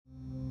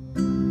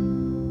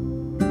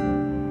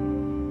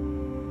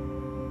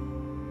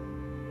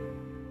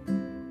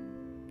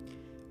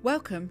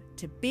Welcome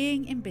to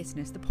Being in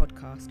Business, the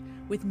podcast,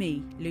 with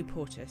me, Lou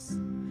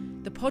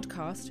Portas. The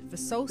podcast for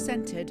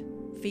soul-centred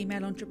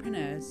female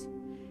entrepreneurs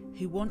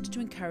who want to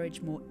encourage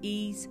more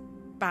ease,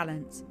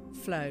 balance,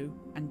 flow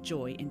and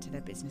joy into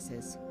their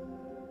businesses.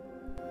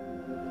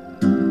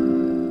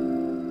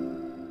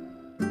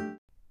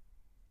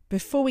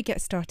 Before we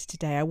get started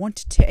today, I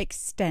wanted to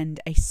extend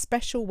a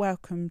special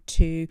welcome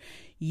to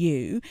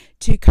you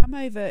to come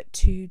over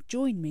to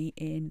join me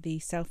in the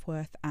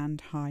Self-Worth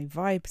and High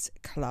Vibes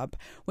Club,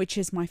 which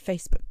is my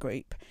Facebook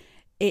group.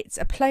 It's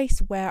a place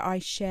where I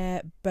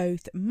share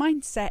both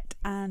mindset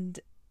and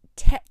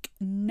tech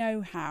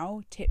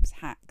know-how, tips,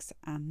 hacks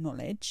and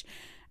knowledge.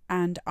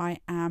 And I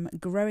am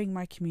growing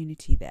my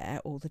community there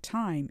all the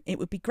time. It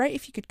would be great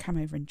if you could come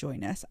over and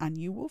join us, and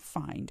you will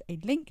find a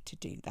link to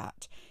do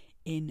that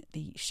in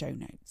the show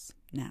notes.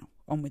 Now,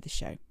 on with the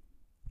show.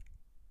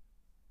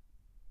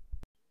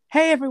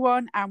 Hey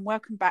everyone, and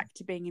welcome back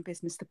to Being in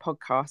Business, the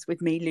podcast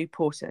with me, Lou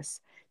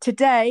Portas.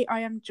 Today I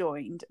am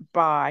joined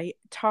by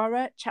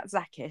Tara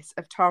Chatzakis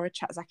of Tara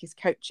Chatzakis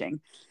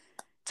Coaching.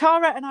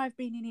 Tara and I have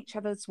been in each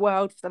other's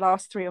world for the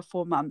last 3 or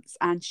 4 months,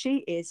 and she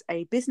is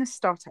a business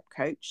startup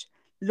coach,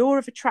 law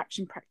of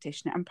attraction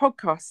practitioner and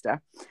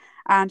podcaster.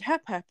 And her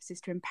purpose is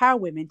to empower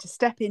women to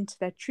step into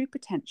their true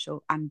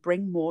potential and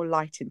bring more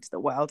light into the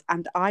world.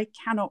 And I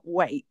cannot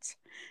wait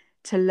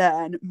to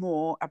learn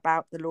more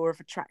about the law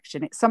of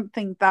attraction. It's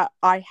something that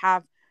I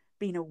have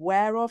been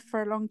aware of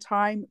for a long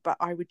time, but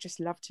I would just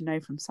love to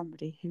know from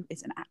somebody who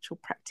is an actual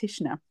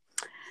practitioner.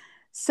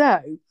 So,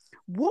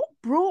 what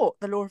brought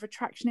the law of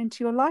attraction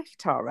into your life,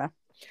 Tara?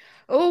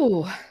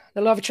 Oh,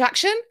 the law of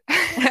attraction.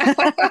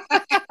 I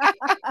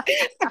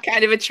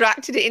kind of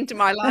attracted it into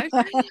my life.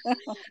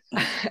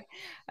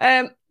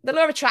 The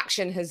law of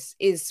attraction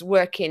is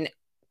working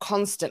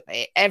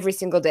constantly every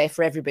single day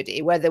for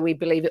everybody, whether we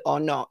believe it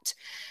or not.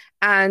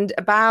 And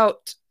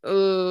about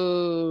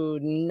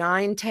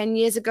 9-10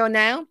 years ago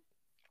now,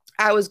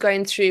 I was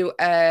going through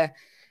a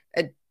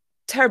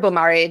terrible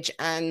marriage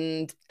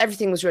and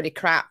everything was really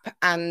crap.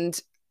 And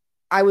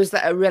I was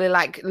at a really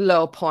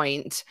low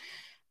point.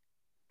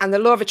 And the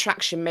law of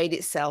attraction made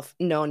itself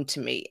known to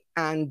me,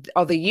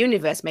 or the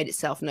universe made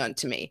itself known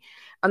to me.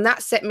 And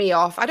that set me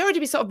off. I'd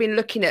already been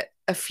looking at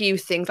a few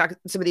things, like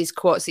some of these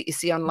quotes that you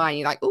see online.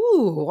 You're like,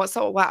 ooh, what's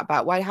all that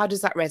about? How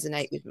does that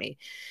resonate with me?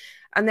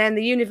 And then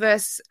the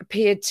universe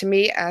appeared to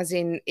me, as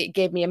in it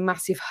gave me a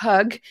massive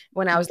hug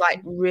when I was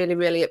really,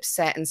 really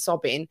upset and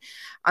sobbing.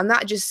 And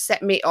that just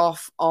set me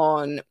off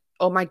on,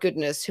 oh my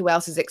goodness, who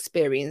else has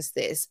experienced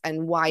this,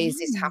 and why is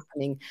this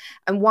happening,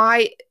 and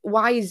why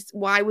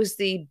was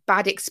the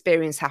bad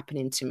experience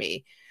happening to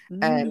me?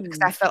 Because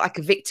I felt like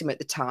a victim at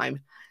the time,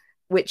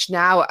 which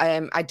now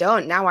I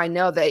don't. Now I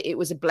know that it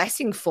was a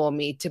blessing for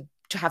me to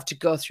have to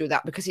go through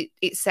that, because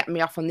it set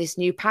me off on this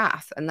new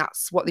path, and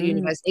that's what the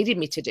universe needed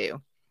me to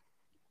do.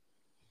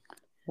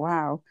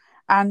 Wow.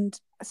 And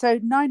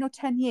so 9 or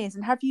 10 years,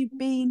 and have you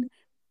been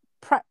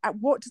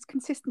what does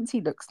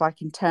consistency looks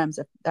like in terms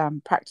of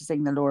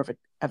practicing the law of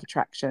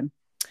attraction?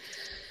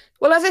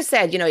 Well, as I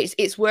said,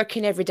 it's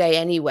working every day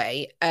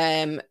anyway.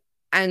 And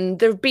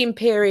there have been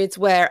periods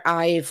where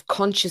I've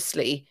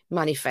consciously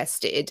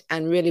manifested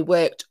and really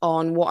worked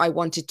on what I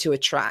wanted to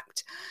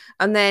attract.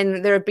 And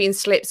then there have been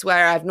slips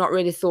where I've not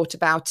really thought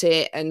about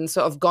it and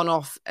sort of gone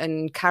off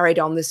and carried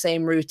on the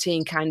same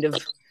routine kind of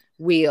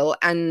wheel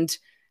and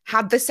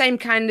had the same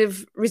kind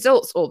of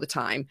results all the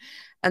time,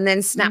 and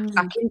then snapped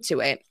back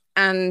into it.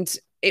 And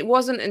it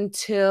wasn't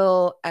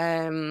until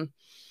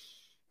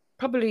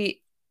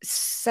probably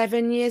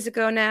 7 years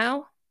ago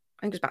now,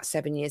 I think it was about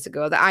 7 years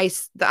ago, that I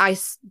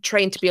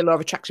trained to be a law of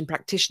attraction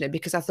practitioner,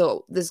 because I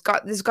thought there's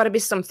got to be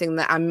something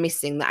that I'm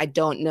missing that I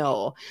don't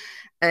know.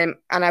 And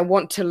I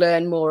want to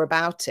learn more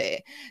about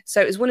it. So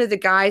it was one of the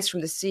guys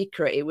from The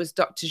Secret. It was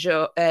Dr.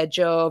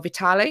 Joe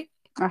Vitale.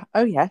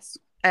 Oh, yes.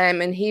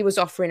 And he was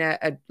offering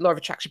a law of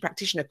attraction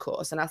practitioner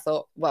course. And I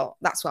thought, well,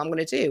 that's what I'm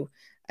going to do.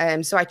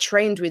 So I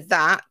trained with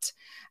that,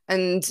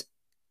 and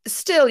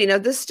still,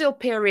 there's still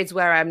periods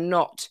where I'm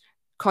not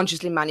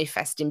consciously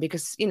manifesting,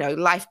 because,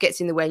 life gets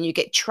in the way and you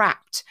get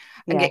trapped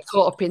and get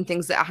caught up in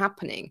things that are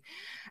happening.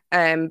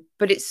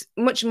 But it's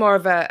much more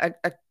of a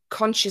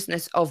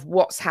consciousness of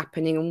what's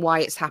happening and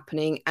why it's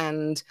happening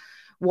and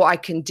what I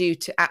can do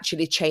to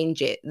actually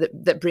change it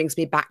that brings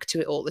me back to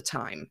it all the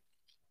time.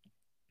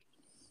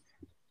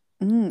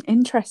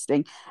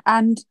 Interesting.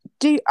 And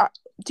do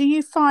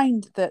you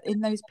find that in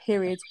those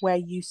periods where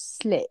you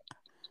slip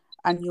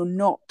and you're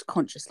not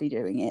consciously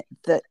doing it,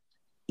 that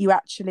you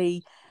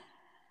actually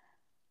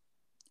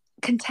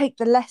can take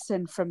the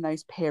lesson from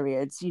those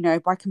periods,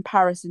 by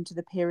comparison to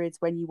the periods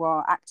when you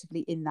are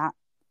actively in that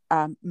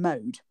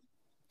mode?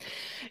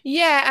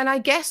 Yeah, and I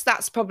guess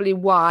that's probably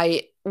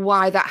why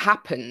that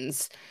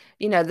happens.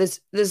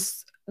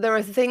 There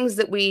are things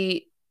that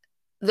we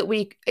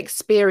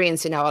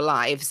experience in our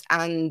lives,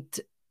 and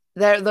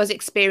those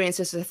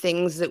experiences are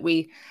things that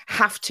we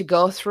have to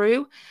go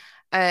through.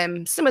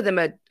 Some of them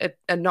are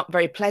not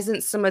very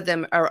pleasant. Some of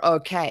them are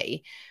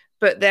okay,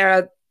 but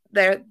there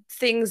are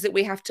things that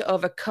we have to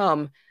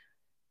overcome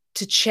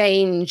to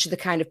change the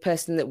kind of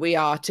person that we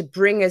are, to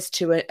bring us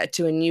to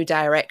a new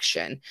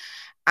direction.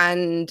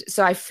 And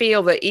so I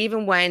feel that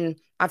even when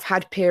I've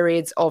had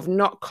periods of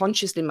not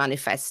consciously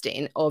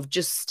manifesting, of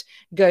just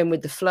going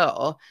with the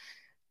flow,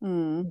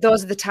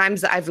 those are the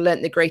times that I've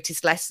learned the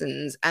greatest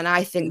lessons. And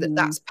I think that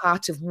that's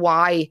part of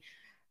why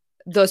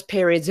those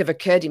periods have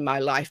occurred in my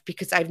life,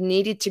 because I've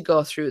needed to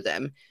go through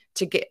them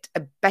to get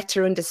a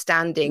better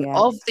understanding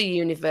of the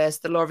universe,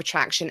 the law of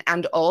attraction,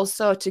 and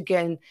also to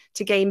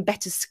gain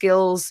better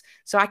skills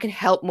so I can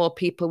help more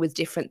people with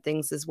different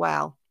things as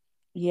well.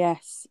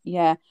 Yes,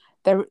 yeah.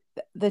 The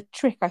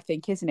trick, I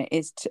think, isn't it,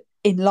 is to,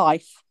 in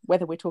life,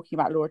 whether we're talking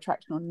about law of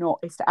attraction or not,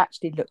 is to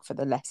actually look for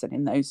the lesson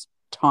in those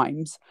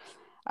times.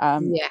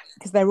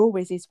 Because there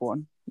always is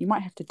one. You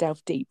might have to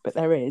delve deep, but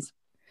there is.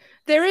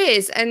 There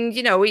is. And,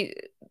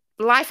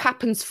 life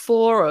happens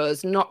for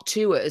us, not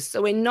to us.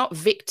 So we're not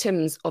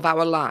victims of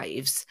our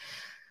lives.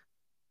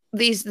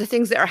 The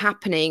things that are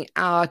happening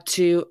are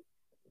to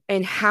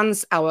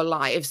enhance our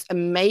lives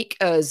and make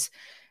us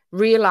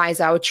realize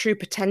our true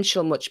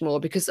potential much more.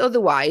 Because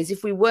otherwise,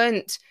 if we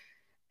weren't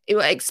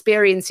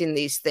experiencing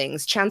these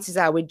things, chances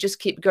are we'd just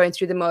keep going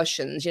through the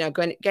motions,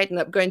 getting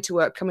up, going to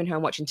work, coming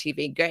home, watching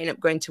TV, getting up,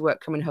 going to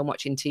work, coming home,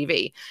 watching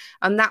TV.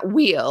 And that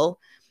wheel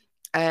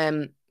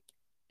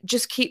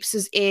just keeps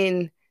us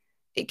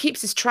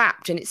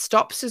trapped, and it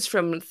stops us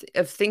from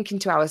thinking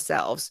to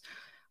ourselves,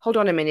 hold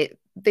on a minute,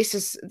 this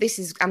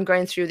is I'm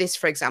going through this,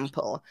 for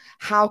example,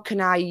 how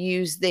can I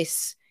use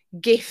this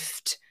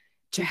gift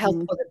to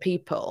help other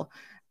people?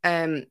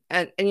 And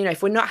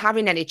if we're not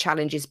having any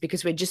challenges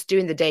because we're just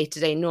doing the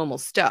day-to-day normal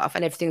stuff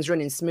and everything's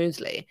running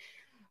smoothly,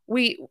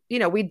 we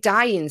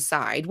die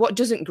inside. What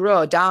doesn't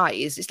grow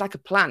dies. It's like a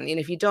plant.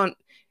 If you don't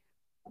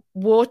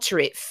water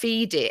it,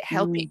 feed it,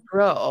 help it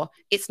grow,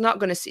 it's not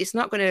going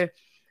to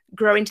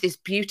grow into this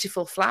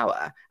beautiful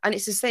flower. And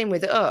it's the same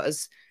with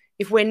us.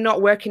 If we're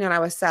not working on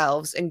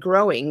ourselves and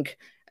growing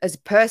as a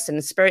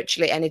person,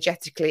 spiritually,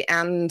 energetically,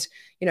 and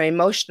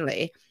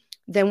emotionally,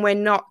 then we're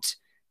not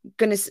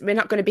going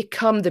to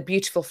become the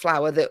beautiful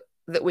flower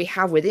that we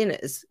have within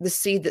us. The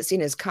seed that's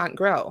in us can't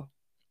grow.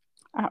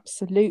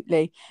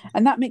 Absolutely.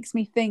 And that makes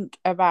me think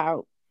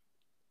about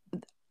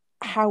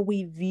how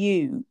we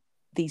view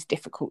these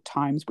difficult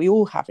times we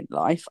all have in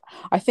life.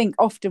 I think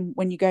often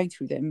when you're going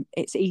through them,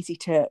 it's easy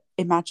to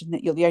imagine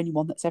that you're the only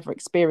one that's ever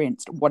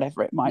experienced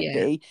whatever it might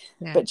be.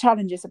 But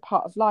challenges are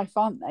part of life,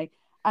 aren't they?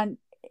 And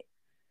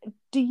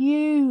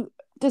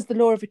does the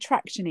law of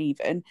attraction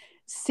even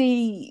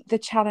see the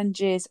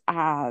challenges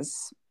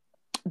as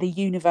the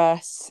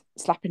universe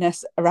slapping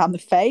us around the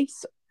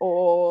face,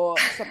 or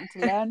something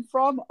to learn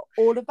from,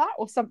 all of that,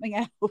 or something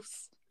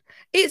else?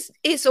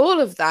 It's all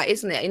of that,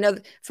 isn't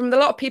it? From a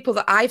lot of people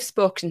that I've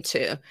spoken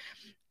to,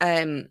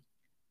 some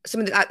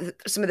of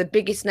the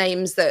biggest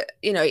names that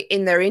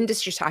in their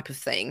industry type of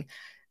thing,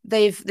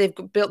 they've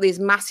built these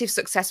massive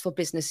successful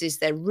businesses.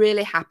 They're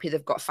really happy.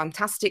 They've got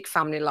fantastic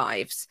family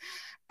lives,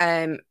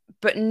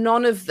 but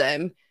none of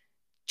them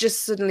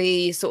just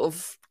suddenly sort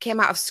of came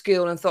out of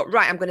school and thought,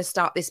 right, I'm going to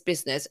start this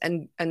business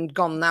and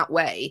gone that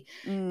way.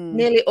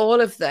 Nearly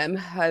all of them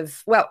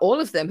have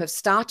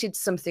started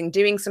something,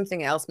 doing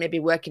something else, maybe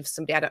working for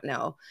somebody, I don't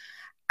know.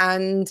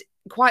 And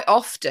quite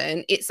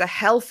often it's a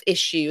health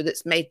issue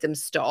that's made them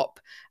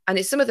stop.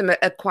 And some of them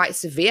are quite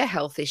severe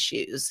health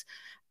issues.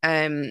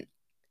 And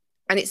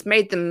it's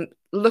made them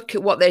look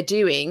at what they're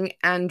doing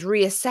and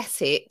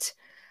reassess it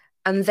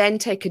and then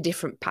take a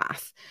different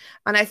path.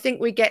 And I think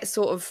we get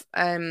sort of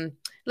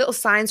little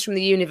signs from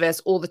the universe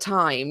all the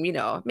time.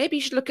 Maybe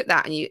you should look at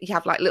that, and you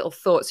have like little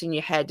thoughts in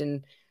your head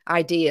and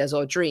ideas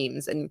or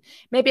dreams, and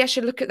maybe I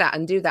should look at that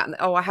and do that. And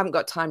I haven't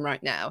got time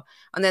right now.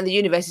 And then the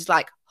universe is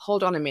like,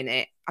 hold on a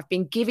minute, I've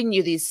been giving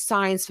you these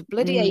signs for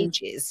bloody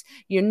ages.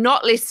 You're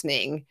not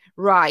listening.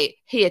 Right,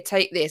 here,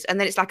 take this. And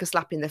then it's like a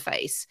slap in the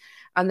face.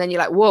 And then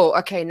you're like, whoa,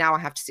 okay, now I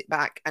have to sit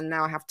back, and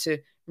now I have to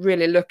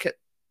really look at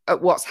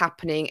what's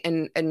happening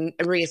and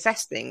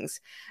reassess things.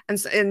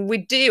 And we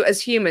do, as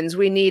humans,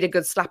 we need a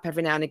good slap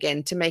every now and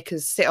again to make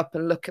us sit up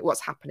and look at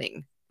what's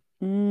happening.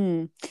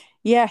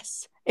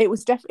 Yes, it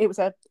was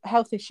a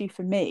health issue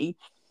for me.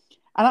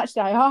 And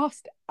actually I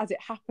asked, as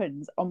it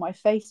happens, on my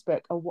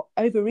Facebook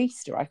over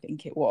Easter, I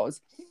think it was,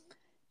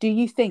 do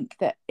you think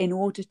that in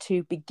order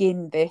to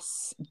begin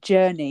this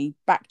journey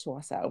back to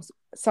ourselves,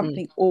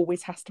 something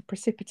always has to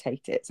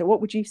precipitate it? So what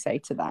would you say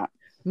to that?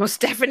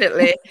 Most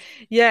definitely.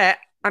 Yeah.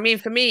 I mean,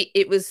 for me,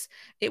 it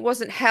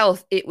wasn't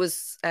health. It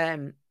was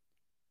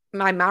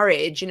my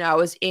marriage. I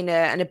was in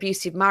an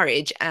abusive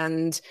marriage,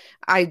 and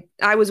I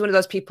was one of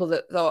those people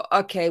that thought,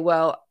 okay,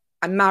 well,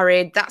 I'm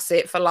married. That's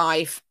it for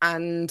life.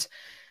 And,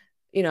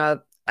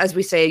 as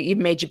we say, you've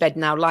made your bed,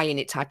 now lie in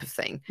it type of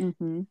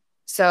thing.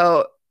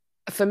 So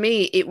for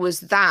me, it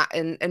was that,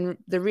 and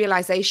the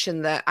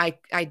realization that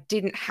I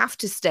didn't have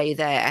to stay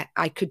there.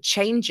 I could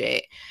change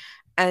it.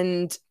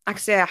 And like I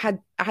say, I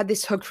had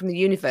this hug from the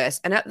universe.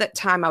 And at that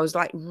time, I was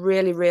like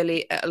really,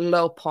 really at a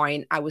low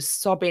point. I was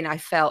sobbing. I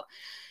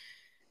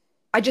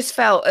just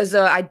felt as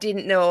though I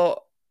didn't know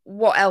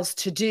what else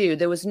to do.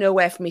 There was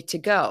nowhere for me to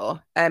go.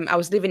 I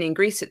was living in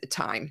Greece at the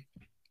time.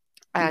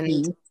 And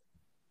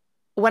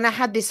Mm-hmm. when I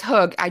had this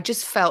hug, I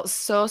just felt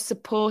so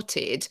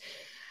supported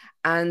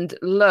and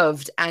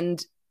loved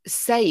and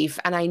safe.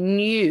 And I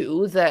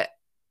knew that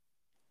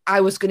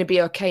I was going to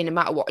be okay no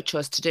matter what I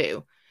chose to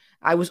do.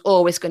 I was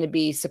always going to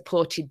be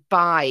supported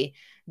by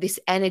this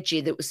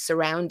energy that was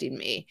surrounding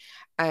me,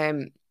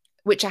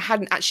 which I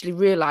hadn't actually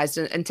realized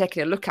and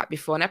taken a look at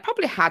before. And I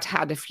probably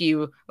had a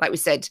few, like we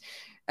said,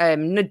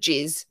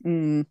 nudges,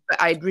 but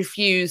I'd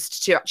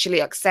refused to actually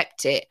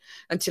accept it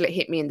until it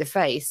hit me in the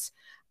face.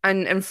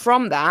 And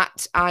from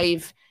that,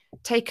 I've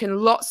taken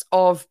lots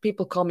of,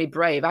 people call me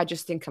brave, I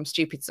just think I'm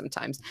stupid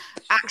sometimes,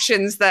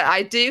 actions that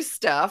I do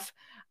stuff.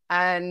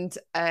 And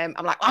I'm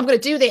like, oh, I'm going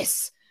to do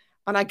this.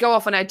 And I go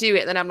off and I do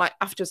it. And then I'm like,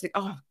 afterwards, think,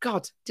 oh,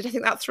 God, did I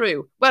think that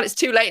through? Well, it's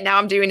too late now.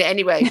 I'm doing it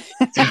anyway.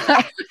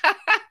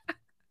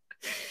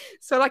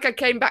 So like I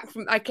came back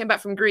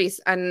from Greece,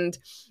 and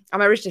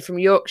I'm originally from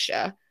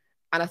Yorkshire.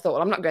 And I thought,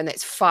 well, I'm not going there.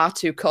 It's far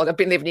too cold. I've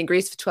been living in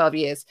Greece for 12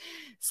 years.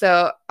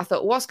 So I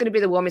thought, what's going to be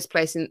the warmest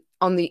place in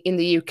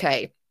the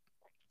UK?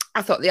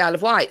 I thought the Isle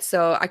of Wight.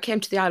 So I came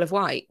to the Isle of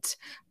Wight.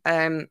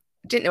 Didn't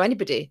know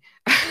anybody.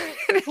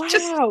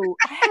 Wow.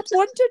 I had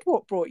wondered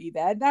what brought you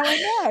there. Now I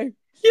know.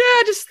 Yeah,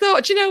 I just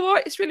thought, do you know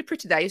what? It's really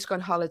pretty there. You just go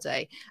on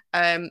holiday.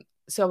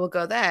 So we'll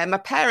go there. My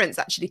parents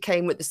actually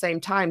came at the same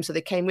time. So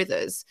they came with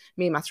us,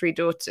 me and my 3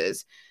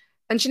 daughters.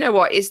 And you know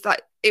what? It's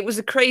like, it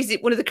was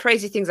one of the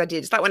crazy things I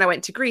did. It's like when I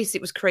went to Greece,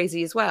 it was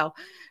crazy as well.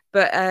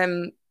 But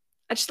I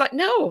just like,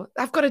 no,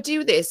 I've got to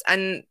do this.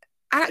 And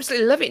I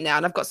absolutely love it now.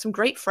 And I've got some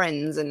great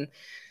friends. And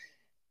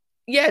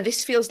yeah,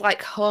 this feels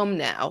like home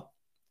now.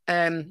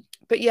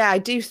 But yeah, I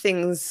do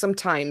things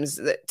sometimes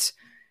that,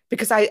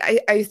 because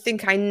I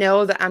think I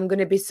know that I'm going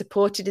to be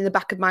supported in the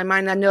back of my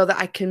mind. I know that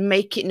I can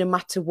make it no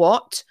matter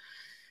what.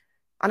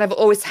 And I've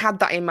always had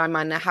that in my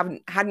mind. I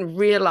hadn't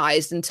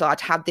realized until I'd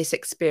had this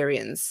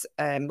experience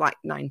like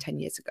 9-10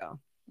 years ago.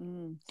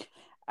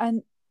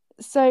 And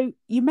so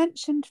you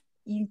mentioned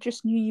you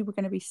just knew you were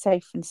going to be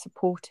safe and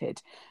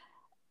supported,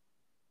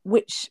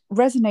 which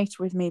resonated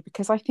with me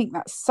because I think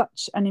that's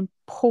such an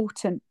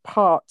important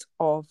part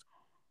of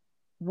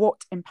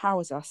what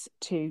empowers us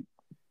to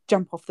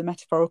jump off the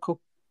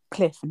metaphorical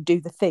cliff and do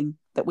the thing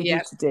that we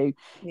need to do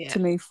to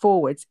move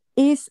forwards.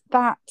 Is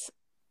that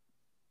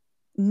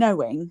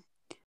knowing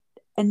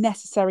a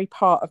necessary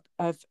part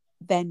of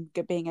then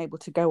being able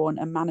to go on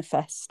and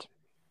manifest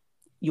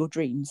your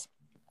dreams?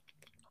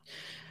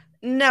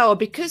 No,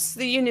 because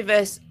the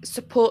universe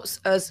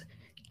supports us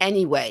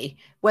anyway,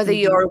 whether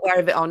you're aware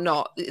of it or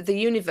not. The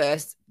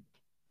universe,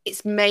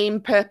 its main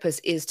purpose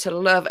is to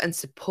love and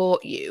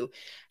support you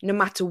no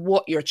matter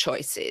what your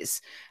choice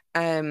is.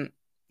 You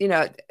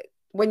know,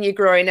 when you're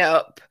growing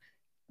up,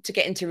 to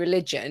get into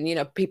religion, you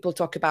know, people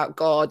talk about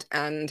God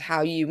and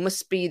how you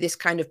must be this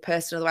kind of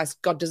person, otherwise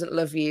God doesn't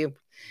love you,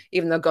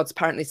 even though God's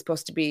apparently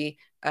supposed to be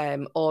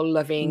all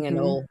loving and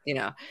all, you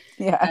know.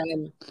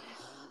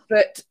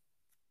 But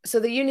so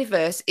the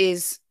universe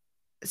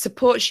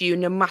supports you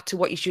no matter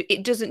what you should.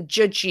 It doesn't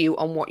judge you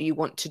on what you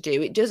want to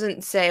do. It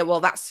doesn't say, well,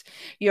 that's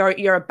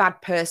you're a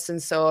bad person,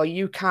 so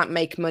you can't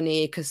make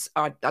money because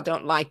I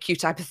don't like you,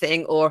 type of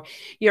thing, or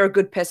you're a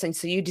good person,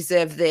 so you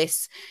deserve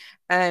this.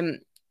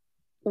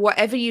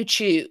 Whatever you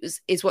choose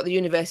is what the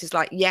universe is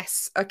like,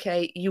 yes,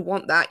 okay, you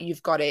want that,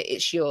 you've got it,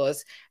 it's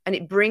yours. And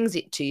it brings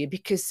it to you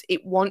because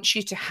it wants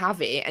you to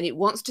have it, and it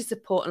wants to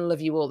support and love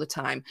you all the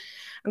time.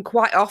 And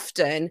quite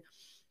often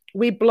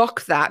we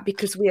block that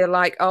because we are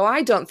like, oh,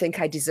 I don't think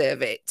I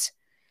deserve it,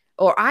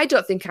 or I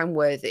don't think I'm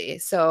worthy,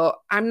 so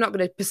I'm not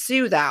going to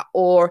pursue that.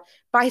 Or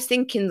by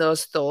thinking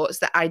those thoughts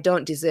that I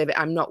don't deserve it,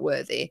 I'm not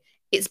worthy,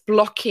 it's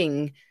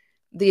blocking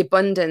the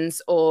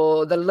abundance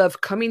or the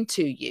love coming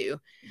to you.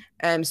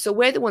 So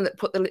we're the ones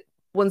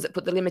that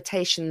put the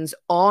limitations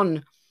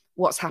on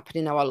what's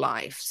happening in our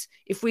lives.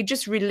 If we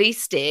just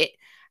released it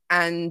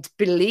and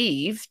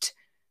believed,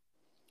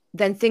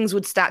 then things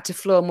would start to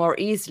flow more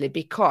easily,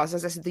 because,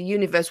 as I said, the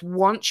universe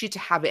wants you to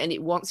have it, and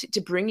it wants it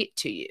to bring it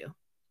to you.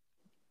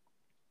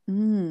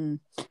 And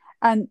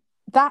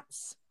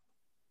that's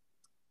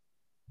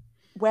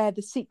where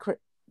the secret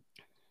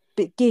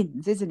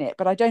begins, isn't it?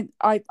 But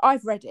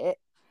I've read it,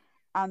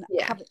 and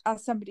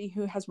as somebody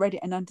who has read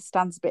it and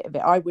understands a bit of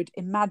it, I would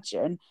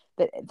imagine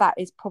that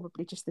is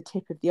probably just the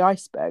tip of the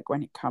iceberg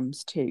when it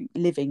comes to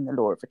living the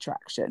law of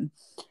attraction.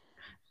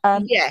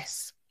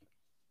 Yes.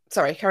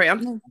 Sorry, carry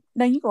on.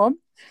 No, you go on.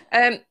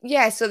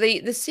 So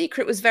the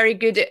secret was very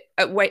good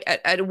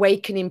at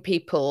awakening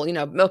people, you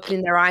know,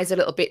 opening their eyes a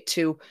little bit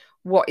to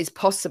what is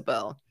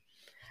possible.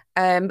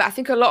 But I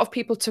think a lot of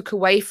people took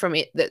away from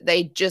it that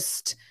they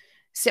just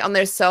sit on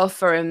their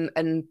sofa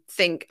and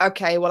think,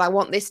 okay, well, I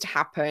want this to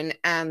happen,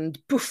 and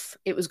poof,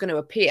 it was going to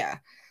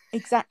appear.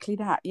 Exactly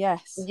that,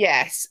 yes.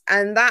 Yes,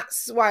 and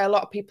that's why a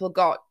lot of people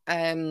got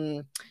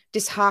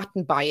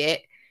disheartened by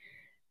it,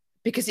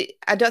 because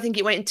I don't think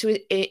it went into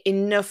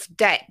enough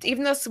depth,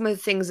 even though some of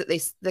the things that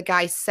the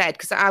guy said,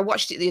 because I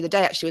watched it the other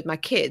day actually with my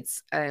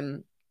kids.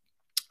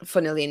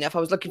 Funnily enough, I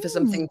was looking for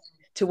something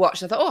to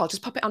watch. I thought, oh, I'll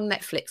just pop it on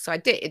Netflix. So I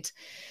did.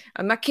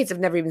 And my kids have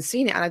never even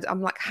seen it. And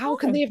I'm like, how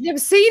can they have never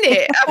seen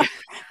it?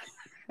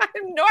 I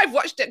know I've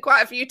watched it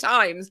quite a few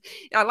times.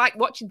 I like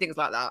watching things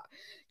like that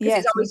because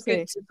it's always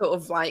good to sort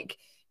of like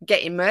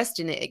get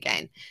immersed in it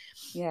again.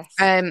 Yes.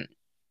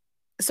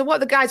 So what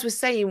the guys were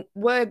saying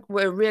were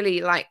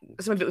really like,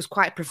 some of it was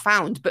quite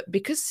profound, but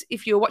because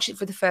if you're watching it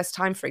for the first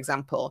time, for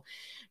example,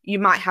 you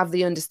might have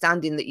the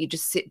understanding that you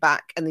just sit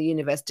back and the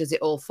universe does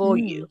it all for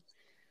you.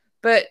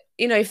 But,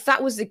 you know, if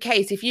that was the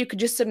case, if you could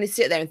just suddenly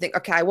sit there and think,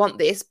 okay, I want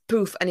this,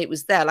 poof, and it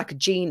was there like a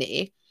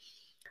genie,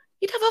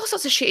 you'd have all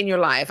sorts of shit in your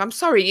life. I'm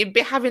sorry, you'd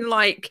be having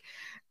like,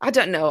 I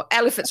don't know,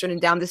 elephants running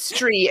down the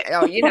street,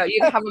 or, you know,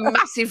 you'd have a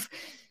massive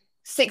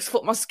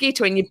 6-foot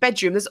mosquito in your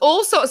bedroom. There's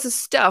all sorts of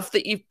stuff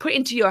that you've put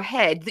into your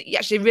head that you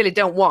actually really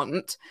don't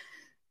want,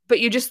 but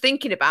you're just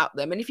thinking about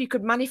them. And if you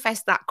could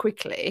manifest that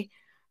quickly,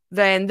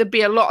 then there'd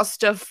be a lot of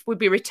stuff. We'd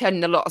be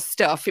returning a lot of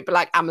stuff. It'd be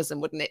like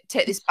Amazon, wouldn't it?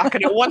 Take this back. I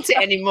don't want it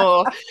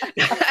anymore.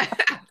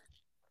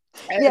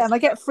 Yeah, and I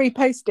get free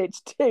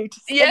postage too.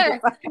 Yeah,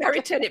 can I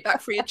return it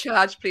back free of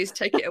charge? Please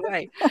take it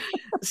away.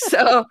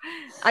 So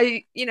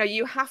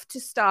you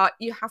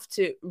have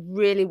to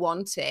really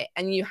want it,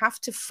 and you have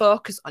to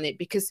focus on it,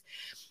 because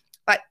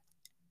like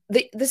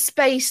the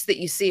space that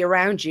you see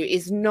around you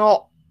is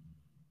not,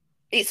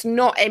 it's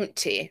not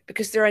empty,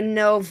 because there are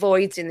no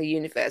voids in the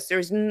universe. There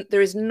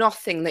is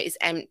nothing that is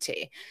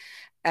empty.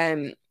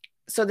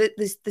 So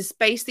the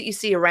space that you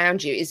see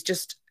around you is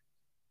just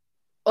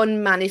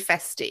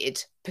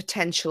unmanifested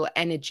potential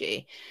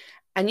energy,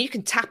 and you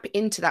can tap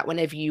into that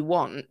whenever you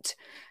want.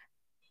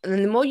 And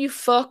then the more you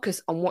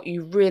focus on what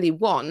you really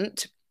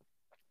want,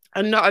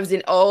 and not as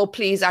in, oh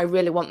please, I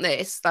really want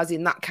this, as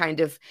in that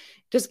kind of,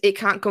 just, it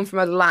can't come from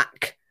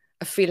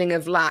a feeling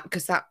of lack,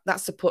 because that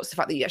supports the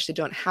fact that you actually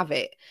don't have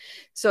it.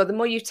 So the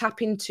more you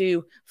tap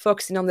into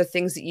focusing on the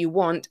things that you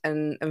want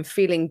and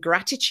feeling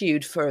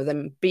gratitude for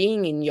them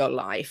being in your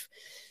life,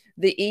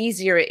 the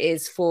easier it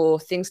is for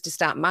things to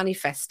start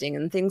manifesting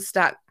and things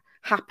start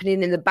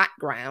happening in the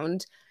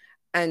background.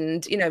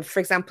 And, you know, for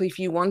example, if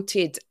you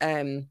wanted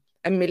 £1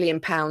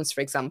 million,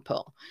 for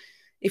example,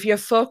 if you're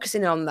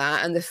focusing on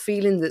that and the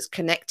feeling that's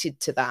connected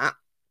to that,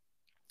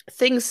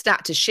 things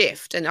start to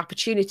shift and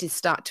opportunities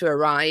start to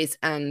arise,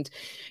 and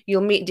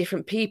you'll meet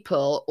different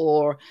people,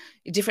 or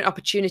different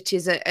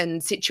opportunities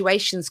and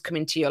situations come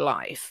into your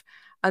life,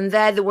 and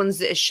they're the ones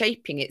that are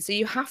shaping it. So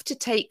you have to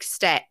take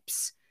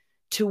steps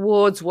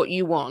towards what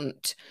you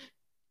want.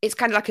 It's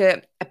kind of like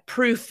a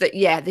proof that,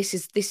 yeah, this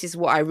is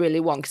what I really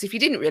want. Because if you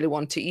didn't really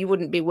want it, you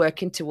wouldn't be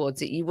working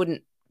towards it. You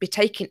wouldn't be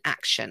taking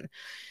action.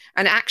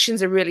 And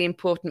action's a really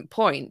important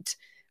point.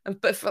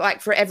 But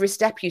for every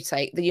step you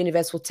take, the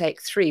universe will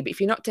take 3. But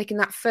if you're not taking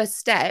that first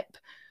step,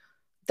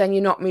 then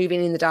you're not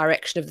moving in the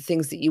direction of the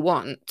things that you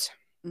want.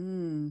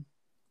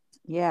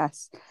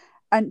 Yes.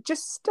 And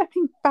just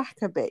stepping back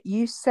a bit,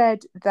 you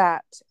said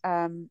that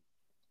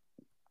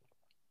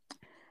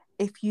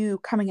if you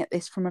coming at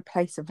this from a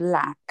place of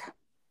lack,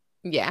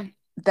 yeah,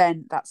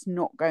 then that's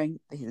not going,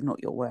 these are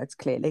not your words,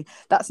 clearly,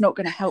 that's not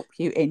going to help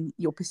you in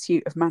your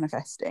pursuit of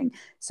manifesting.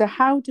 So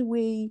how do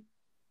we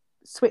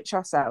switch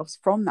ourselves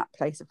from that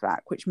place of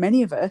lack, which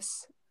many of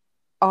us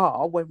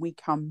are when we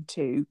come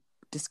to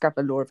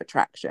discover law of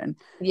attraction,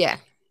 yeah,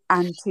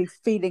 and to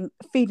feeding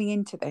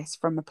into this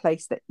from a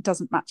place that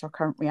doesn't match our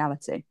current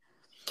reality?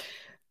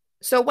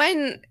 So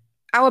when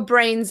our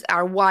brains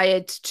are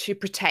wired to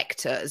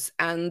protect us,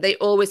 and they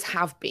always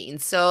have been,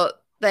 so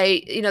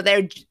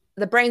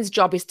the brain's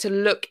job is to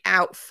look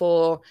out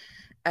for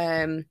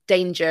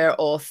danger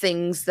or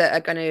things that are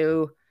going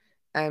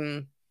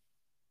to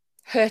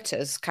hurt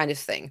us, kind of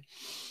thing.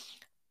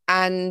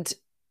 And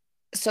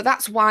so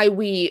that's why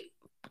we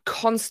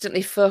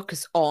constantly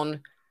focus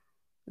on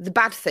the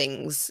bad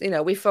things. You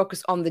know, we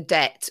focus on the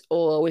debt,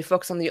 or we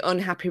focus on the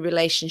unhappy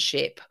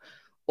relationship,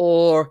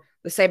 or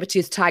the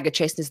saber-toothed tiger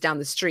chasing us down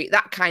the street,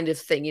 that kind of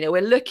thing. You know,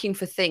 we're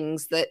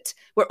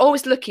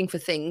always looking for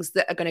things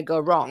that are going to go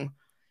wrong,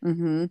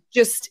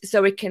 just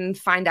so we can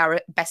find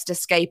our best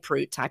escape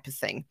route, type of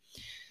thing.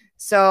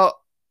 So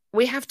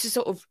we have to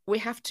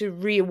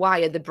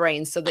rewire the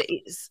brain so that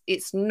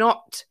its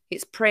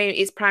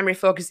primary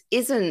focus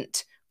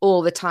isn't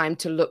all the time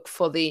to look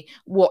for the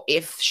what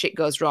if shit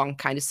goes wrong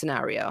kind of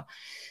scenario.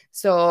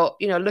 So,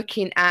 you know,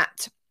 looking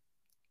at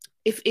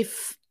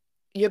if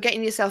you're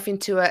getting yourself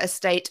into a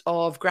state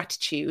of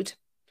gratitude,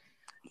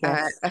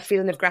 yes, a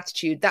feeling of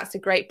gratitude, that's a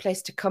great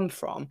place to come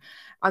from.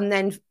 And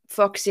then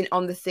focusing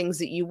on the things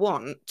that you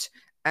want.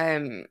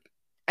 And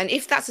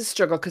if that's a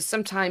struggle, because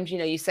sometimes, you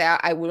know, you say,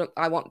 I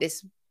want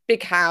this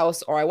big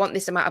house, or I want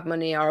this amount of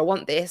money, or I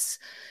want this.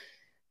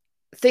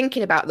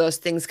 Thinking about those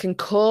things can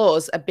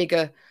cause a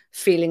bigger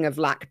feeling of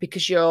lack,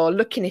 because you're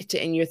looking at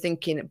it and you're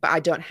thinking, but I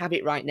don't have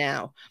it right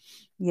now.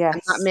 Yes.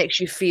 And that makes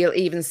you feel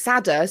even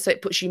sadder. So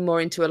it puts you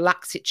more into a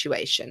lack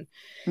situation.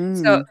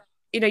 So,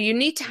 you know, you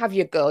need to have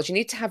your goals, you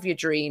need to have your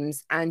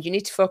dreams, and you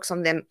need to focus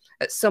on them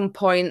at some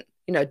point,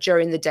 you know,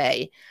 during the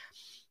day,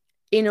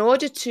 in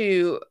order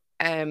to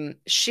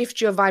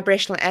shift your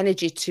vibrational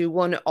energy to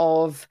one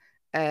of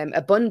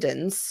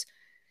abundance,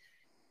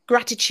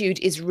 gratitude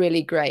is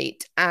really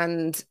great.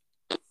 And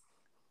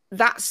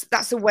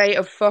that's a way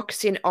of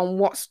focusing on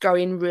what's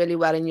going really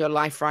well in your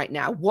life right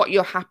now, what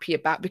you're happy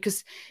about.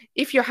 Because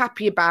if you're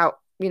happy about,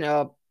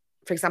 for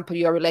example,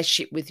 your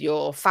relationship with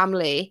your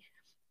family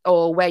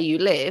or where you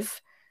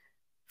live,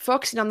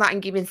 focusing on that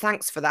and giving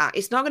thanks for that,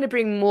 it's not going to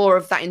bring more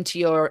of that into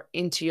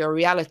your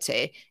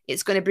reality.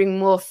 It's going to bring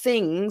more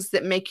things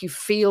that make you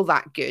feel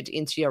that good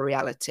into your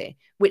reality,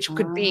 which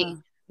could be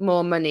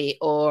more money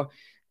or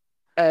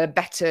a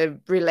better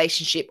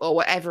relationship or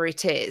whatever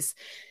it is.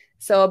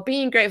 So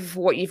being grateful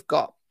for what you've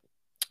got.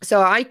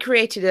 So I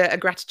created a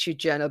gratitude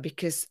journal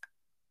because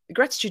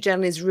gratitude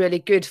journal is really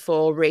good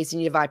for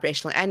raising your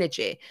vibrational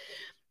energy.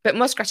 But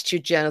most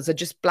gratitude journals are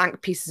just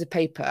blank pieces of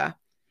paper.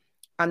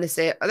 And they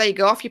say, oh, there you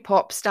go, off you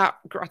pop, start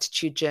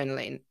gratitude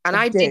journaling. And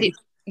I did it.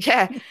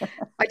 Yeah,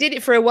 I did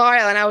it for a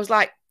while. And I was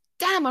like,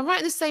 damn, I'm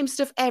writing the same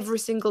stuff every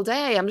single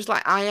day. I'm just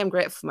like, I am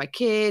grateful for my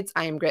kids.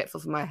 I am grateful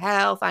for my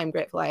health. I am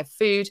grateful I have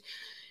food.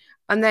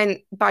 And then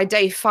by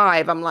day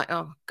 5, I'm like,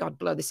 oh, God,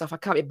 blow this off. I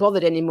can't be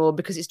bothered anymore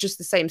because it's just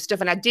the same stuff.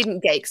 And I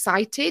didn't get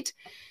excited.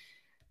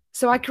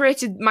 So I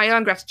created my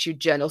own gratitude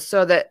journal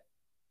so that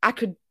I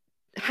could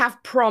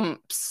have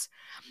prompts.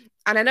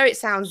 And I know it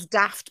sounds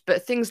daft,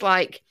 but things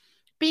like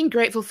being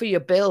grateful for your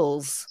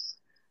bills.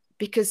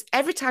 Because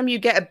every time you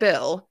get a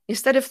bill,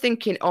 instead of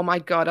thinking, oh, my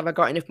God, have I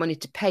got enough money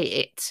to pay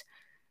it,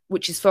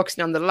 which is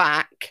focusing on the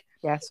lack.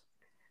 Yes.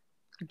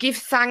 Give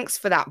thanks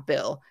for that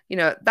bill.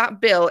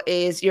 That bill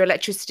is your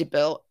electricity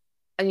bill.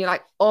 And you're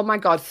like, oh my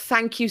God,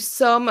 thank you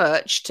so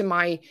much to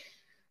my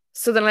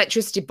Southern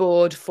Electricity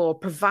Board for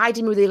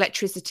providing me with the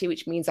electricity,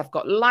 which means I've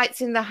got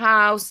lights in the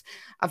house,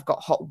 I've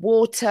got hot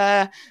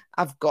water,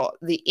 I've got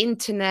the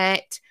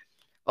internet,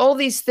 all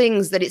these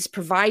things that it's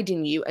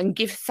providing you, and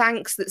give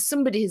thanks that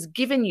somebody has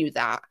given you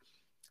that.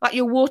 Like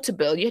your water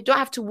bill, you don't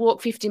have to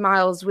walk 50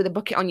 miles with a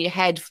bucket on your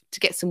head to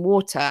get some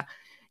water.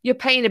 You're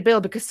paying a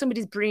bill because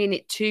somebody's bringing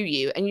it to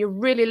you, and you're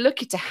really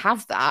lucky to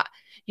have that.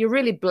 You're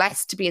really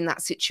blessed to be in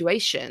that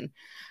situation.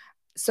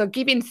 So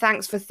giving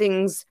thanks for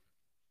things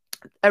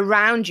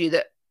around you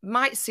that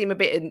might seem a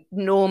bit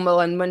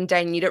normal and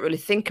mundane, you don't really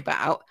think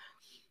about,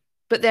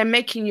 but they're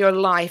making your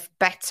life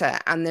better,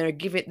 and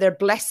they're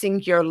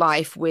blessing your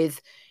life with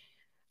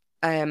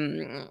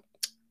lots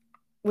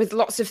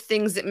of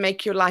things that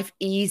make your life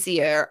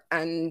easier,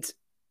 and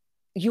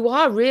you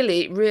are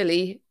really,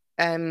 really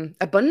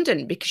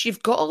abundant because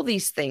you've got all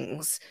these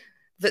things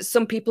that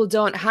some people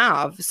don't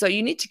have. So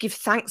you need to give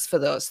thanks for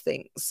those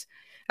things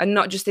and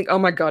not just think, oh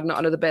my God, not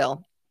another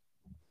bill.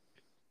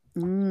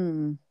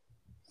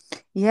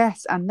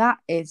 Yes, and that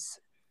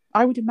is,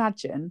 I would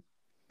imagine,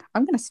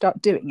 I'm going to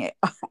start doing it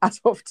as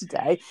of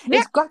today. Yeah.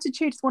 It's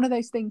gratitude is one of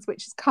those things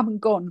which has come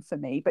and gone for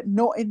me, but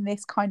not in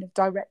this kind of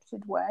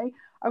directed way.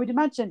 I would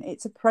imagine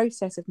it's a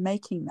process of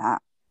making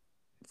that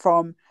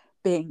from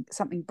being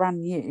something brand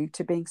new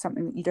to being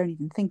something that you don't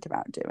even think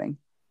about doing.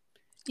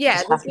 Yeah,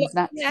 it happens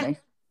naturally. Yeah.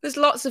 There's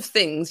lots of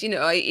things,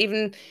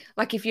 even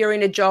like if you're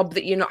in a job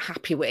that you're not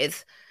happy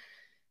with,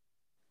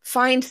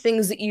 find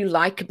things that you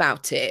like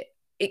about it.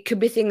 It could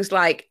be things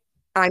like,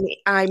 I'm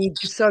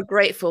so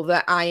grateful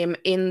that I am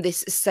in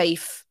this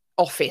safe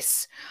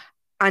office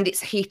and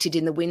it's heated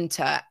in the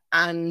winter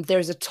and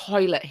there's a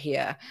toilet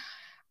here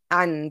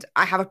and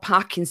I have a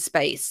parking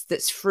space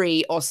that's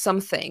free or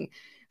something.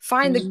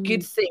 Find the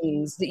good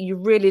things that you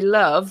really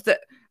love,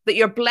 that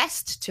you're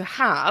blessed to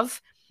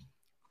have,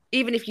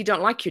 even if you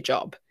don't like your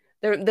job.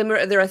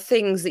 There are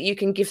things that you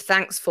can give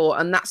thanks for,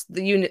 and that's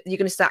you're going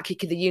to start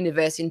kicking the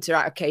universe into,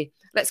 right, okay,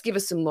 let's give her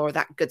some more of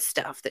that good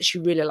stuff that she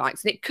really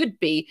likes. And it could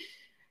be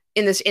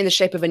in the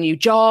shape of a new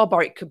job,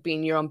 or it could be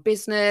in your own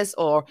business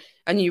or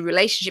a new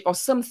relationship or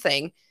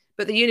something.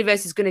 But the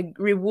universe is going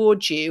to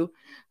reward you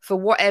for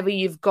whatever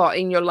you've got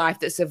in your life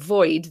that's a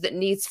void that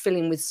needs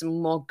filling with some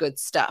more good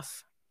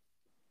stuff.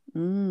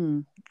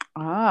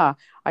 I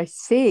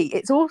see.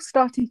 It's all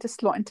starting to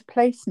slot into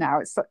place now.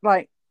 It's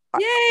like,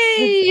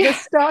 yay! The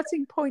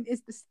starting point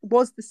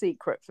was the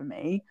secret for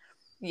me.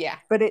 Yeah.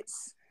 But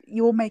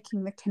you're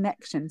making the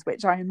connections,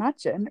 which I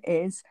imagine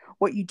is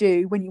what you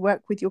do when you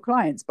work with your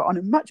clients, but on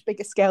a much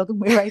bigger scale than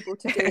we're able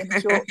to do in a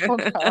short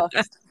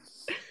podcast.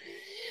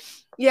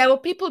 Yeah, well, a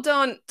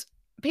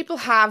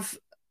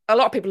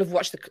lot of people have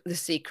watched The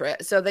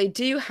Secret, so they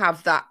do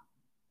have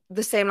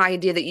the same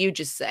idea that you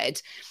just said,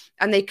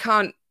 and they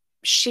can't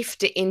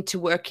shift it into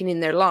working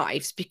in their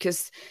lives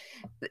because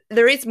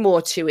there is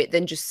more to it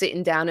than just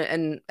sitting down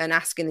and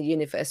asking the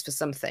universe for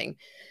something.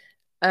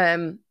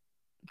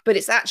 But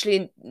it's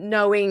actually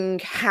knowing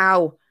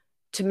how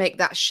to make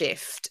that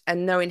shift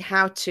and knowing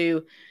how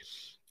to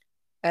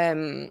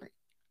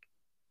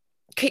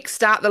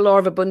kickstart the law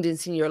of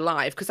abundance in your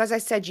life. Because as I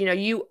said,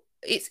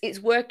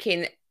 it's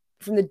working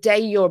from the day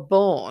you're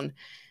born.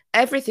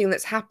 Everything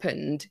that's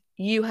happened,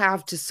 you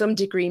have to some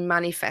degree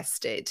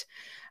manifested.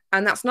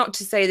 And that's not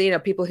to say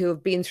that, people who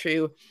have been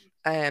through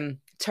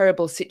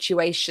terrible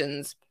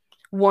situations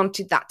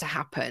wanted that to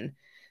happen.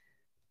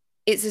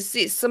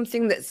 It's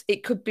something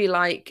it could be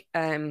like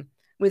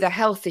with a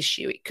health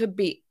issue. It could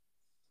be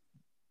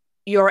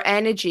your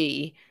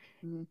energy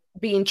Mm.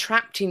 being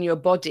trapped in your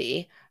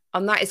body,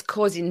 and that is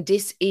causing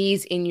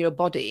dis-ease in your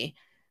body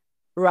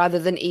rather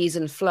than ease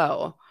and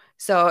flow.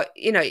 So,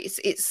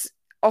 it's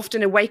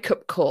often a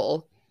wake-up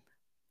call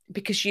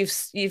because you've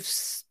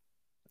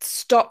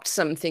stopped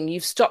something.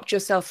 You've stopped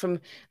yourself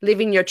from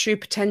living your true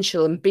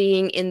potential and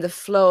being in the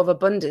flow of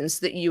abundance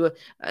that you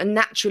are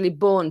naturally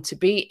born to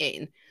be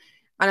in.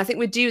 And I think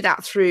we do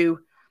that through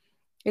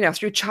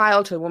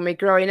childhood when we're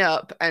growing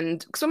up. And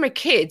because when we're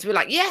kids, we're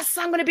like, yes,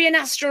 I'm going to be an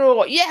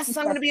astronaut. Yes,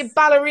 I'm going to be a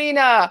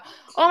ballerina.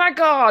 Oh my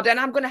God. And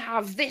I'm going to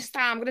have this,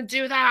 that, I'm going to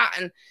do that.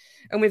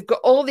 And we've got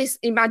all this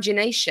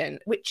imagination,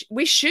 which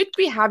we should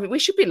be having. We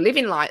should be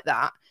living like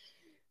that.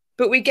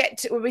 But when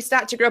we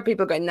start to grow up,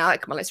 people going, no,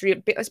 come on, let's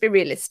be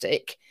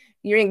realistic.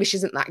 Your English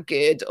isn't that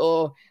good,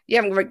 or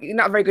you're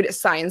not very good at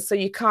science, so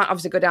you can't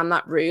obviously go down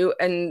that route.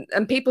 And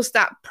people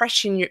start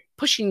pushing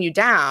you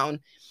down,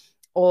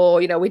 or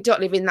we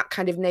don't live in that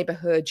kind of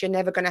neighborhood. You're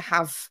never going to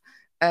have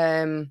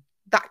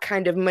that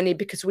kind of money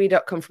because we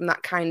don't come from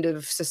that kind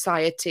of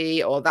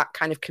society or that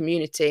kind of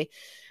community.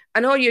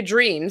 And all your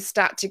dreams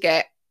start to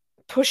get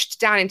pushed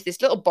down into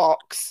this little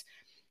box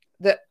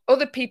that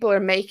other people are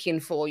making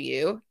for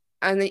you.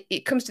 And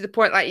it comes to the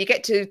point, like, you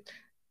get to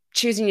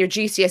choosing your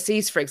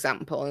GCSEs, for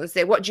example, and they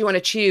say, what do you want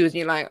to choose? And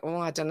you're like, oh,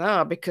 I don't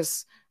know,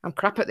 because I'm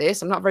crap at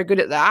this. I'm not very good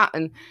at that.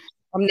 And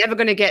I'm never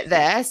going to get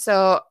there.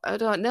 So I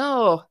don't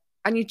know.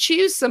 And you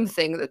choose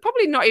something that's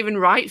probably not even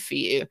right for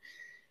you,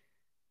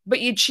 but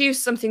you choose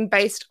something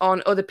based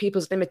on other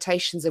people's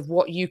limitations of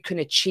what you can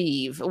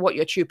achieve or what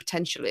your true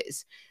potential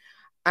is.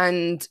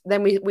 And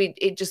then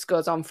it just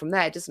goes on from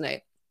there, doesn't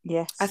it?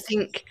 Yes. I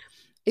think,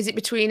 is it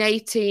between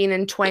 18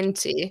 and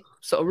 20,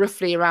 sort of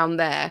roughly around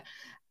there?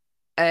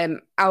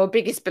 Our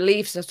biggest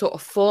beliefs are sort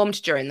of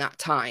formed during that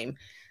time.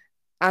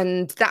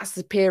 And that's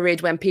the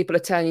period when people are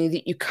telling you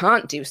that you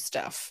can't do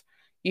stuff.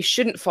 You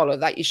shouldn't follow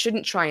that. You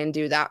shouldn't try and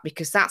do that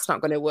because that's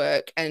not going to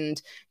work. And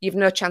you've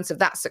no chance of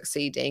that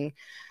succeeding.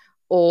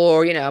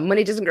 Or,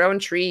 money doesn't grow on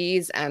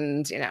trees,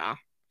 and,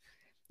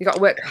 you got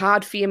to work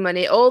hard for your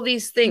money. All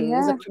these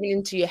things are coming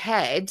into your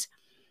head,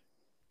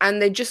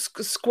 and they're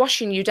just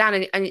squashing you down.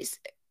 And it's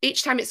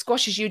each time it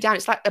squashes you down,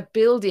 it's like a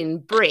building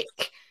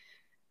brick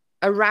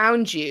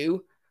around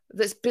you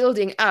that's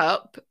building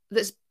up,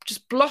 that's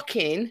just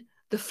blocking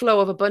the flow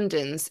of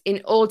abundance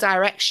in all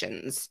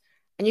directions.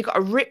 And you've got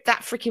to rip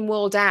that freaking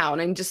wall down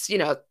and just,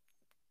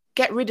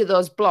 get rid of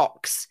those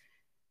blocks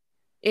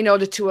in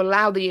order to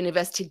allow the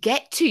universe to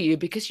get to you,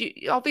 because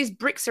all these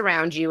bricks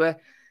around you are,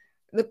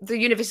 the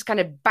universe is kind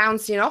of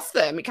bouncing off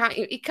them. It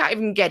can't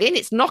even get in.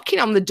 It's knocking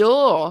on the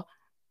door.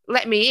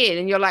 Let me in.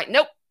 And you're like,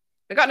 nope,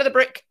 I got another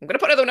brick. I'm going to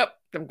put another one up.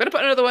 I'm going to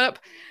put another one up,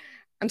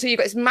 until you've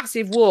got this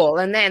massive wall.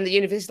 And then the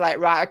universe is like,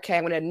 right, okay,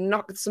 I'm going to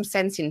knock some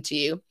sense into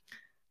you.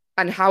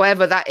 And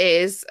however that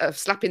is, a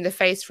slap in the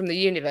face from the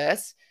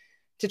universe,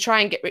 to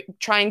try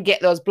and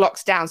get those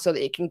blocks down so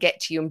that it can get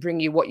to you and bring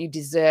you what you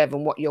deserve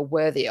and what you're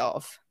worthy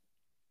of.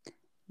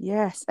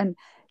 Yes. And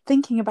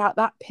thinking about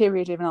that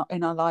period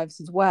in our lives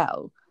as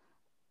well,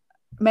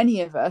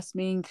 many of us,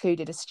 me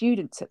included, are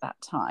students at that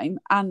time.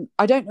 And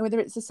I don't know whether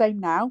it's the same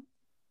now.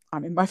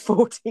 I'm in my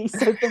 40s,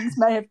 so things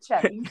may have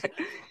changed.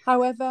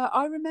 However,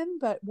 I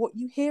remember what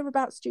you hear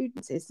about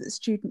students is that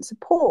students are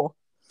poor.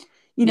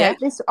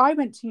 I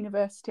went to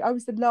university. I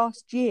was the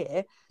last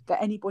year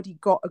that anybody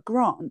got a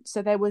grant.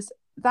 So there was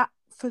that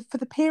for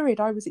the period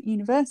I was at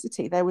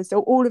university. There was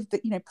all of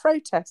the,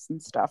 protests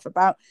and stuff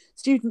about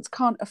students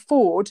can't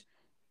afford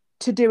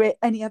to do it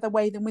any other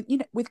way than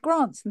with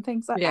grants and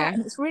things like that.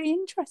 And it's really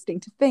interesting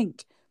to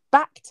think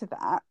back to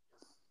that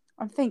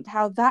and think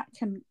how that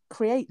can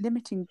create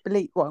limiting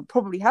belief. Well, it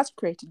probably has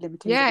created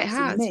limiting beliefs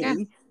in me. Yeah.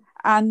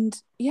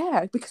 And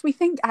because we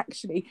think,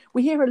 actually,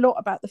 we hear a lot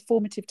about the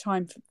formative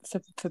time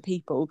for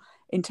people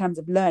in terms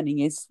of learning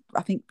is,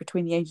 I think,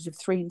 between the ages of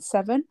 3 and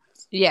 7.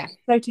 Yeah.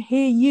 So to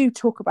hear you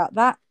talk about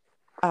that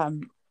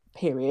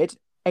period,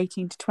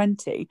 18 to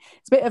 20,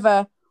 it's a bit of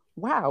a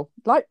wow,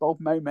 light bulb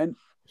moment.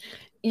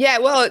 Yeah,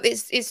 well,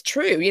 it's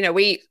true.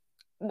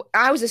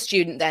 I was a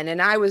student then,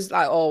 and I was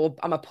like, oh,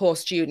 I'm a poor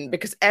student,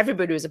 because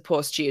everybody was a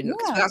poor student.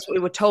 Yeah. That's what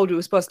we were told we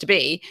were supposed to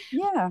be.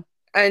 Yeah.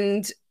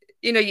 And,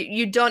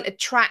 you don't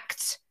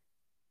attract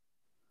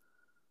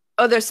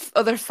other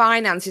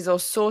finances or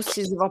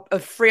sources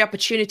of free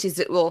opportunities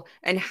that will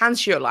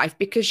enhance your life,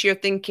 because you're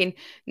thinking,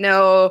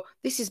 no,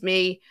 this is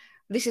me.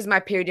 This is my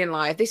period in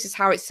life. This is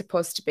how it's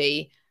supposed to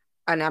be.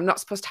 And I'm not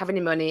supposed to have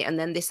any money. And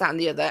then this, that, and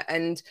the other.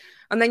 And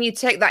then you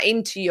take that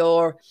into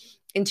your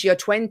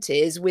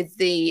 20s with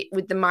the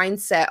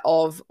mindset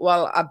of,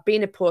 well, I've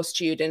been a poor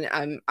student.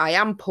 I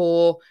am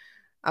poor.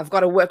 I've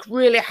got to work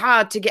really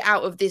hard to get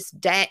out of this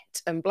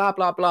debt and blah,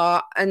 blah,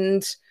 blah.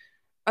 And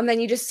then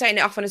you're just setting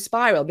it off on a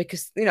spiral,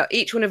 because,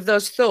 each one of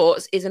those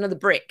thoughts is another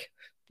brick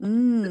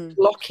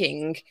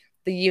blocking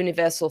the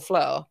universal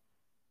flow.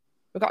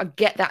 We've got to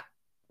get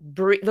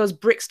those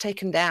bricks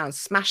taken down,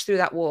 smash through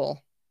that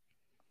wall.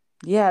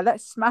 Yeah,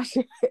 let's smash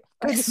it.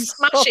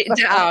 Smash it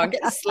down.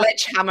 Get a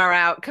sledgehammer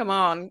out. Come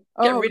on,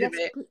 get rid of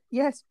it.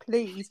 Yes,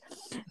 please.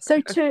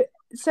 So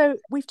So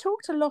we've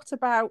talked a lot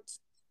about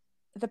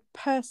the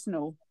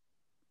personal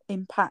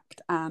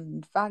impact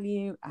and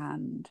value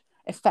and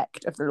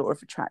effect of the law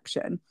of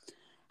attraction.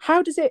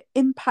 How does it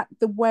impact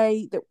the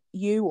way that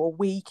you or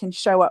we can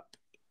show up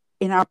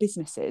in our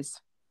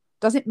businesses?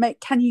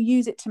 Can you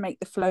use it to make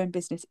the flow in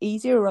business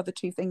easier, or are the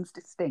two things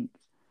distinct?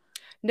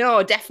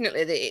 No,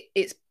 definitely.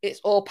 It's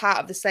all part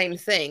of the same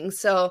thing.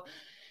 So,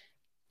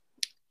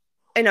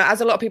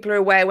 as a lot of people are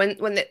aware,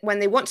 when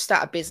they want to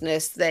start a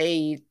business,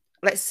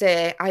 let's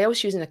say, I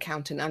always use an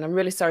accountant, and I'm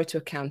really sorry to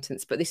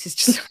accountants, but this is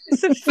just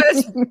it's the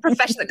first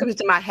profession that comes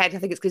to my head. I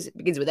think it's because it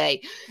begins with A.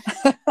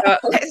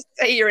 Let's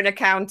say you're an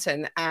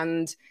accountant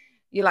and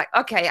you're like,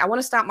 okay, I want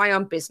to start my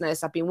own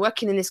business. I've been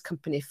working in this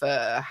company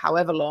for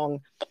however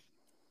long.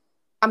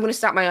 I'm going to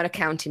start my own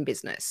accounting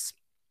business.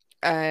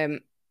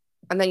 And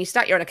then you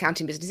start your own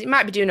accounting business. It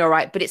might be doing all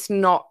right, but it's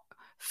not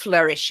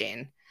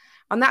flourishing.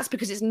 And that's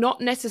because it's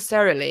not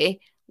necessarily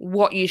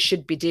what you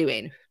should be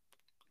doing.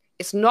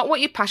 It's not what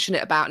you're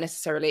passionate about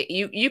necessarily.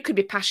 You could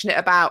be passionate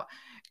about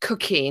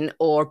cooking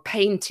or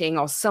painting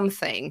or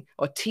something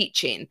or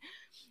teaching,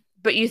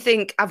 but you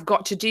think, I've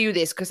got to do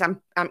this because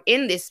I'm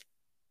in this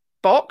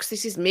box.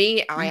 This is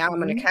me. I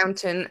am an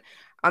accountant,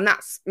 and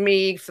that's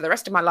me for the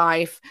rest of my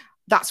life.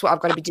 That's what I've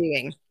got to be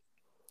doing.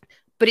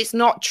 But it's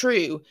not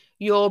true.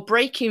 You're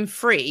breaking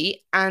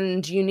free,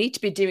 and you need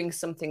to be doing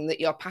something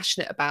that you're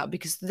passionate about,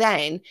 because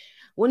then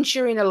once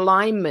you're in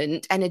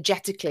alignment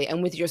energetically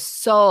and with your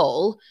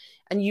soul,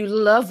 and you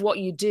love what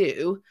you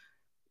do,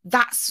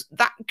 that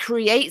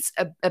creates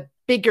a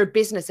bigger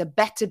business, a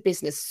better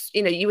business.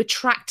 You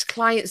attract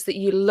clients that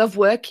you love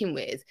working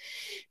with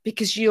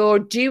because you're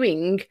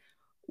doing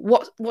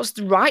what's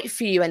right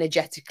for you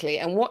energetically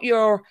and what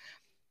your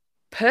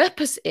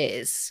purpose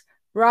is,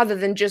 rather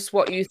than just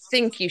what you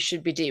think you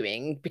should be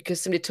doing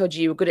because somebody told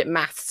you were good at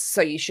maths,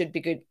 so you should be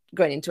good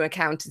going into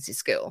accountancy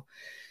school.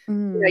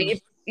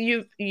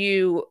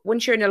 You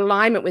once you're in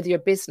alignment with your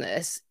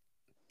business,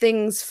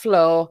 things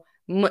flow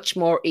much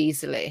more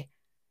easily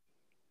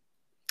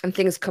and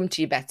things come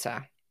to you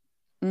better.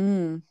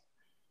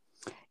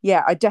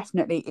 Yeah, I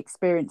definitely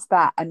experienced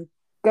that. And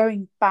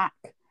going back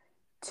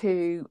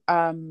to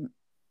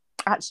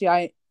actually,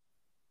 I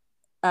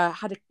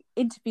had an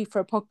interview for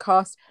a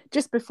podcast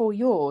just before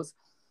yours,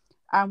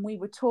 and we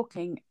were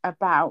talking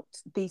about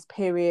these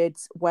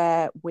periods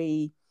where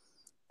we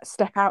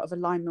step out of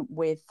alignment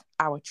with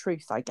our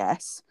truth, I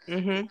guess,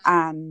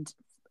 and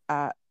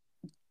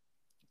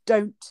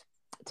don't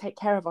take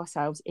care of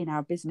ourselves in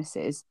our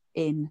businesses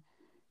in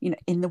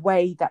the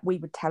way that we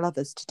would tell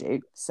others to do,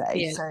 say.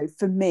 Yeah. So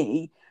for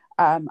me,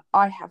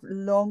 I have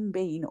long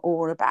been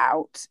all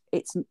about,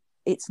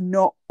 it's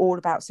not all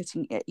about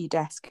sitting at your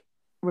desk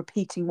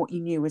repeating what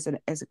you knew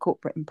as a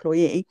corporate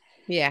employee.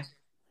 Yeah.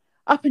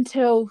 Up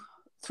until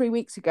 3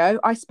 weeks ago,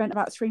 I spent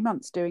about 3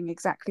 months doing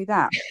exactly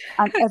that,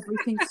 and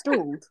everything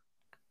stalled.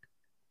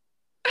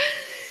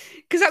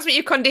 Because that's what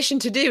you're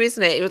conditioned to do,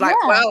 isn't it? It was like,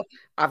 well,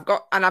 I've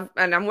got, and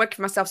I'm working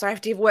for myself, so I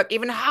have to work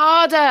even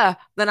harder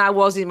than I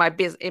was in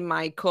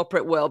my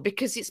corporate world,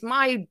 because it's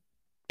my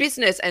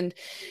business. And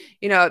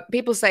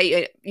people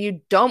say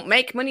you don't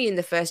make money in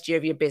the first year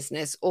of your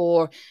business,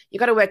 or you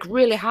got to work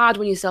really hard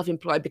when you're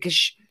self-employed,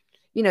 because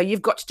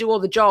you've got to do all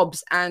the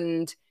jobs,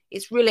 and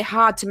it's really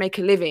hard to make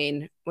a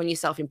living when you're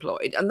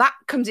self-employed. And that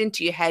comes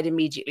into your head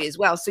immediately as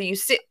well. So you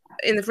sit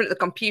in the front of the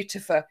computer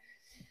for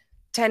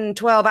 10,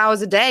 12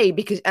 hours a day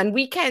and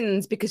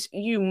weekends, because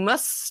you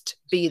must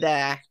be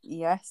there.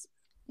 Yes.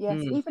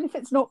 Even if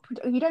it's not,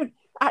 you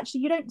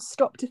don't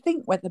stop to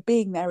think whether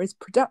being there is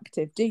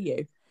productive, do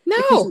you?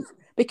 No.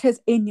 Because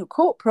in your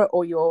corporate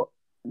or your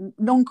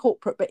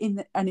non-corporate, but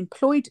in an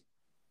employed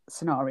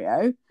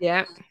scenario,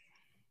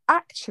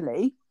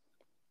 actually,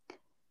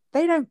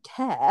 they don't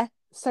care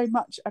so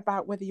much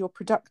about whether you're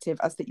productive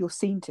as that you're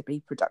seen to be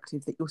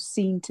productive, that you're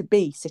seen to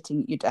be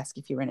sitting at your desk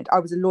if you're in it. I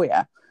was a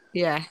lawyer.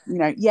 Yeah.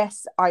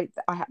 Yes, I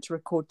had to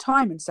record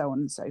time and so on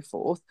and so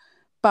forth,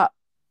 but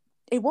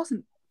it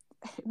wasn't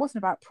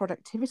about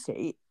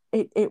productivity.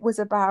 It was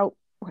about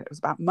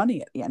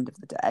money at the end of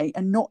the day,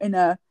 and not in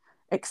a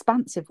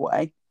expansive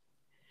way.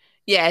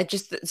 Yeah,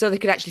 just so they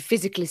could actually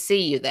physically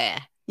see you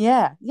there.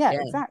 Yeah,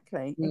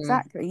 exactly. And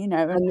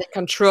they're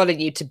controlling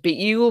you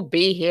you will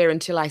be here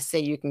until I say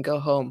you can go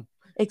home.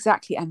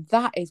 Exactly. And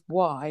that is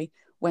why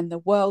when the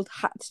world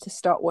had to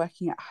start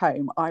working at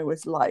home, I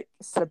was like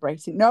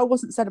celebrating. No, I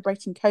wasn't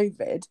celebrating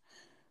COVID,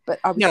 but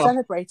I was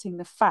celebrating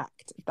the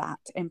fact that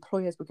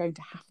employers were going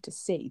to have to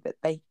see that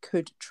they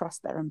could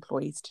trust their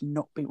employees to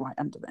not be right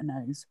under their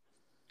nose.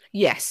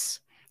 Yes.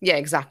 Yeah,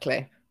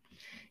 exactly.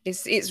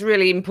 It's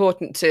really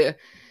important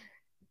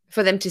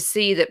for them to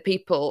see that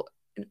people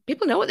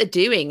know what they're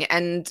doing,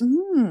 and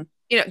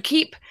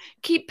keep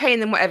paying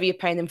them whatever you're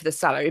paying them for the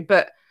salary,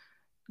 but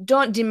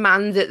don't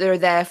demand that they're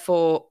there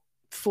for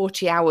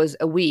 40 hours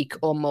a week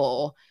or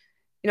more.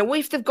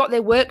 If they've got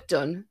their work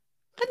done,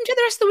 let them do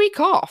the rest of the week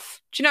off.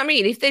 Do you know what I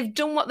mean? If they've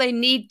done what they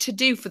need to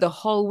do for the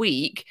whole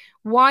week,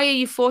 why are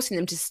you forcing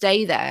them to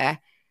stay there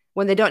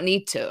when they don't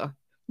need to?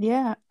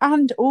 Yeah.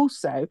 And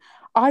also,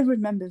 I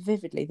remember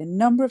vividly the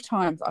number of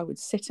times I would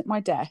sit at my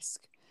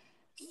desk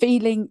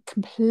feeling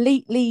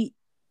completely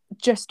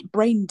just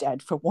brain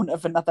dead, for want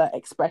of another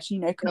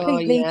expression, Oh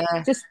completely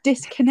yeah. just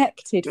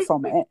disconnected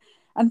from it,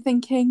 and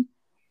thinking,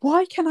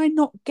 why can I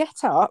not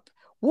get up,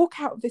 walk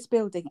out of this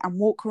building and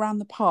walk around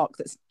the park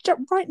that's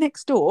just right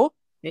next door,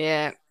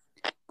 Yeah.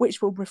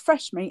 which will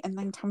refresh me, and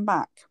then come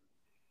back?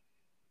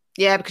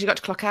 Yeah, because you got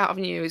to clock out,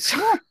 haven't you?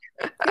 Yeah,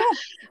 yeah,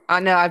 I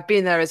know, I've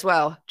been there as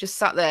well. Just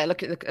sat there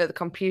looking at the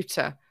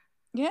computer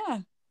yeah.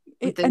 and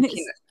And thinking,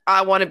 it's,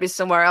 I want to be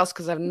somewhere else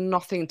because I have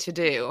nothing to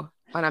do.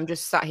 And I'm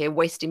just sat here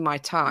wasting my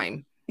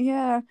time.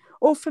 yeah.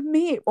 Or for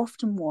me, it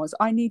often was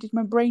I needed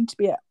my brain to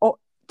be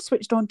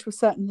switched on to a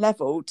certain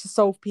level to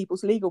solve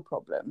people's legal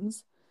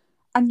problems.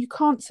 And you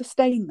can't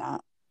sustain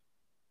that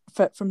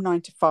from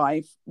 9 to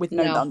 5 with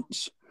no No,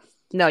 lunch.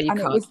 no, you And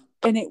it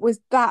can't. was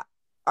that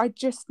I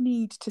just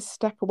need to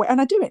step away. And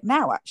I do it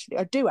now, actually.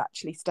 I do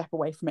actually step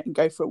away from it and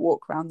go for a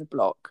walk around the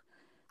block,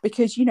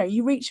 because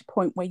you reach a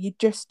point where you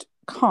just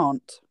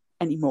can't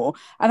anymore.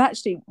 And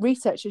actually,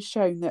 research has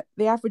shown that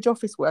the average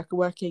office worker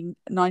working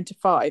 9 to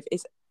 5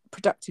 is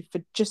productive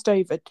for just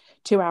over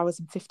 2 hours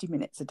and 50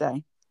 minutes a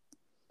day.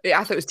 Yeah,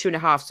 I thought it was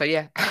 2.5. So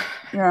yeah.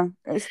 Yeah.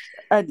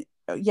 And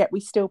yet we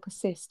still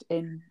persist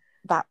in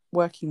that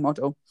working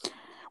model.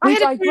 I We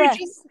had a period.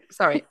 digress.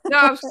 Sorry,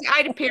 no, I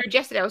had a period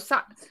yesterday. I was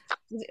sat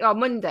on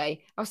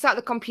Monday. I was sat at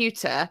the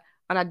computer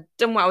and I'd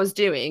done what I was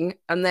doing,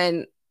 and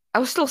then I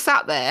was still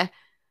sat there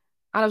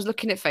and I was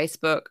looking at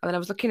Facebook, and then I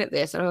was looking at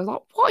this, and I was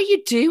like, "What are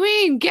you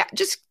doing?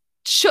 Just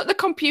shut the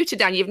computer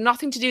down. You have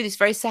nothing to do this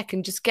very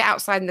second. Just get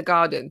outside in the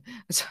garden."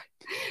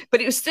 But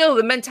it was still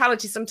the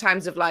mentality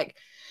sometimes of like,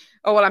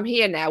 "Oh well, I'm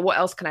here now. What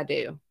else can I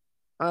do?"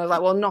 And I was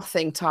like, "Well,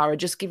 nothing, Tara.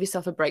 Just give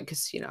yourself a break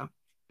because you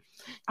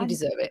And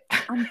deserve it."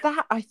 And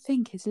that, I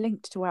think, is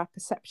linked to our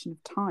perception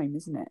of time,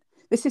 isn't it?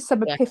 This is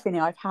some Yeah. epiphany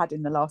I've had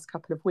in the last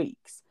couple of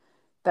weeks,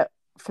 that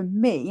for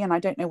me, and I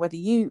don't know whether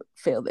you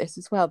feel this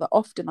as well, that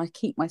often I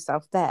keep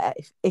myself there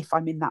if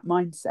I'm in that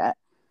mindset,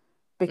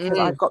 because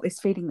Mm. I've got this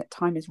feeling that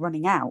time is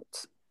running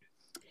out.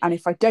 And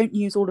if I don't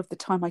use all of the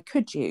time I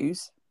could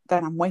use,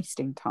 then I'm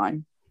wasting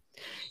time.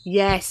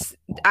 Yes,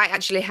 I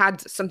actually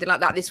had something like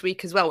that this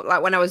week as well.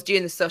 Like when I was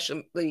doing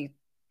the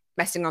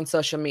messing on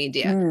social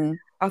media, Mm.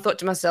 I thought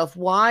to myself,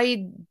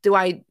 why do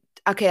I,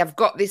 okay, I've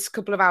got this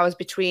couple of hours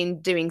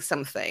between doing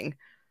something.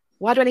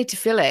 Why do I need to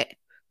fill it?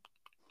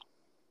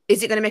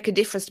 Is it going to make a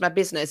difference to my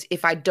business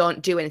if I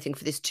don't do anything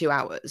for this 2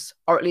 hours,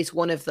 or at least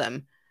one of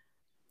them?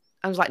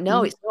 I was like,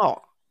 no, Mm. it's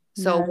not.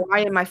 So No.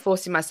 why am I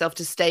forcing myself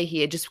to stay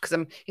here just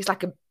because it's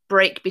like a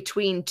break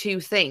between two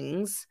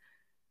things?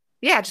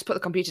 Yeah, I just put the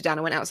computer down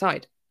and went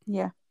outside.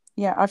 Yeah.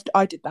 Yeah.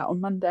 I did that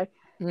on Monday.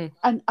 Mm.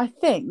 And I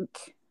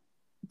think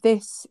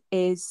this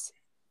is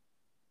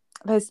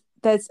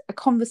there's a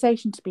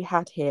conversation to be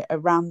had here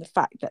around the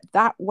fact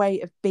that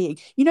way of being,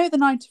 the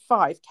 9 to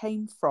 5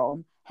 came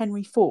from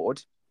Henry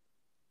Ford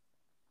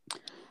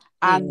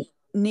and Mm.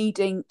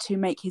 needing to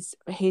make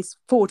his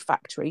Ford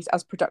factories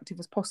as productive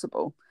as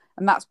possible,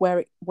 and that's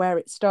where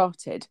it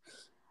started.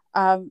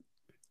 And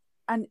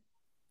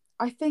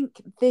I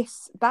think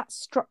that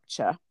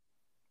structure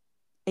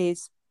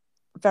is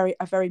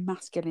a very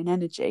masculine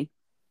energy.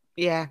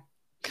 Yeah,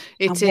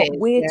 it and what is.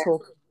 we're Yeah.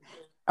 talking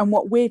and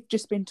what we've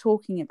just been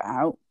talking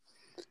about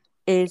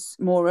is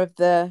more of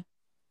the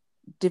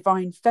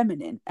divine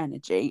feminine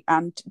energy.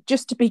 And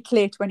just to be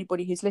clear to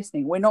anybody who's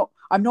listening,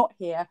 I'm not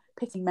here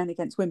pitting men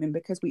against women,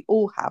 because we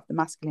all have the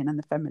masculine and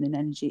the feminine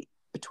energy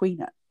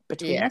between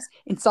Yeah. us,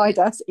 inside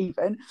us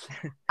even.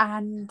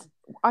 And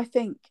I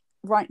think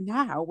right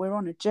now we're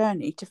on a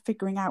journey to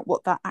figuring out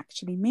what that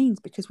actually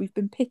means, because we've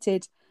been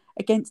pitted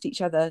against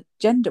each other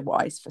gender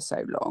wise for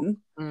so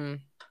long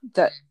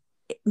that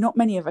not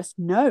many of us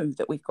know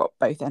that we've got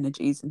both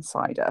energies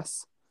inside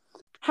us.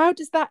 How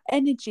does that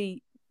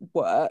energy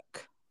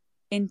work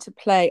into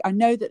play? I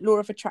know that law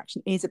of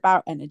attraction is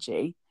about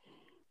energy.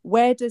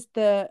 Where does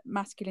the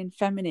masculine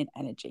feminine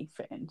energy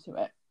fit into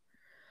it?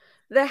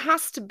 There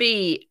has to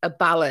be a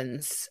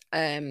balance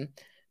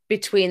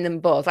between them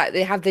both. Like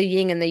they have the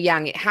yin and the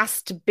yang. It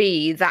has to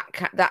be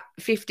that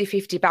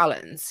 50-50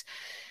 balance.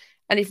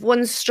 And if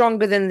one's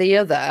stronger than the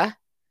other,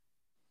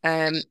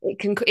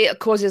 it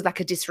causes like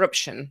a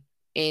disruption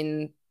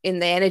in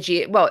the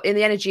energy, well, in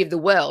the energy of the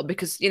world,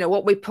 because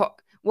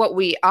what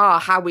we are,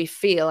 how we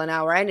feel, and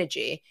our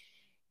energy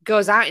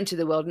goes out into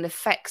the world and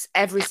affects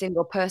every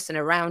single person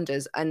around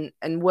us and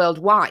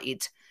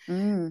worldwide.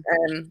 So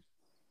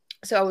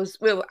I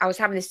was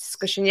having this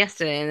discussion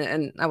yesterday,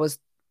 and I was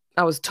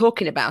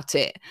talking about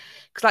it,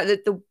 because like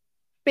the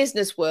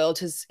business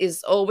world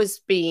is always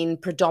been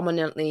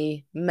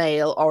predominantly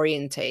male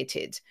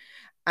orientated,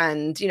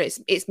 and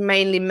it's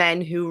mainly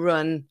men who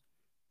run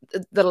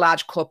the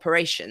large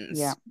corporations.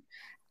 Yeah.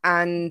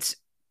 And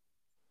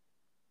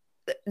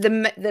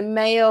the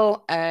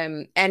male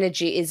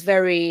energy is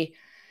very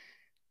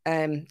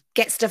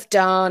get stuff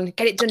done,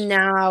 get it done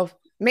now,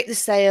 make the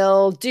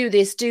sale, do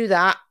this, do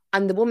that.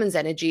 And the woman's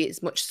energy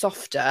is much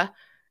softer,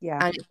 Yeah.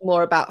 and it's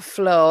more about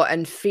flow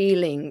and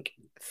feeling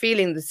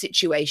feeling the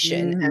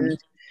situation and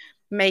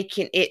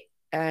making it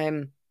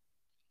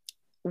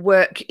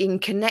work in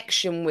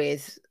connection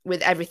with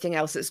everything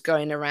else that's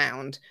going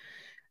around.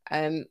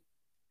 And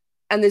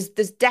there's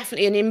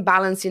definitely an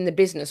imbalance in the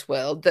business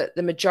world, that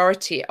the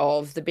majority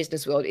of the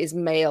business world is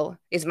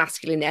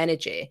masculine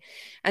energy.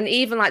 And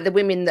even like the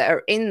women that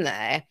are in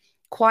there,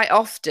 quite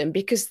often,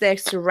 because they're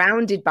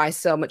surrounded by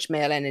so much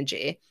male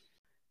energy,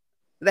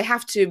 they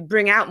have to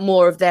bring out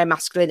more of their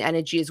masculine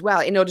energy as well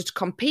in order to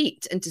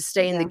compete and to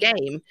stay in the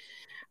game.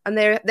 And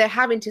they're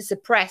having to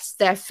suppress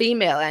their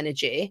female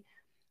energy,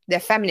 their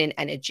feminine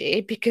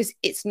energy, because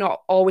it's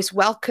not always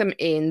welcome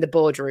in the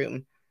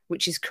boardroom,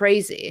 which is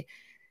crazy,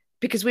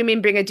 because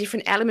women bring a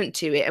different element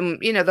to it. And,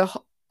 you know,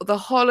 the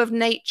whole of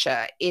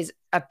nature is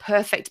a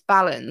perfect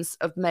balance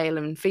of male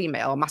and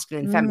female, or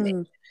masculine and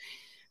feminine.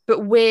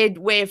 But we're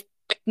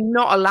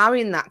not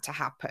allowing that to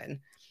happen.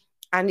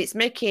 And it's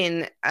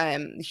making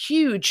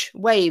huge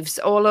waves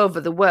all over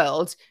the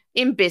world,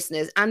 in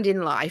business and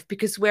in life,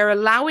 because we're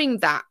allowing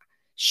that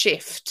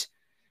shift.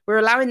 We're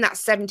allowing that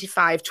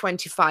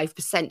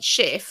 75-25%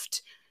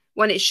 shift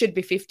when it should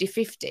be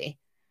 50-50.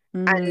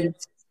 And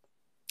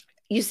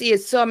you see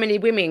so many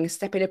women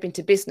stepping up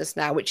into business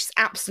now, which is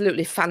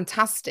absolutely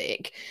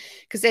fantastic,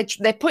 because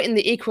they're putting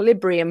the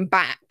equilibrium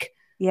back.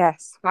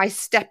 Yes. By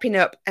stepping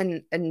up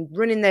and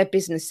running their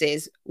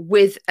businesses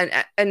with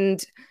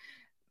and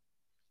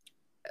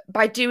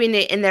by doing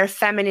it in their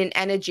feminine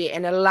energy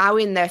and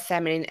allowing their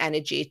feminine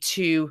energy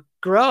to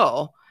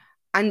grow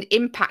and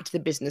impact the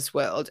business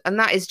world. And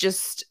that is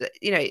just,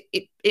 you know,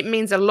 it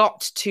means a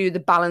lot to the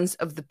balance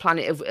of the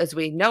planet as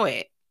we know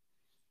it.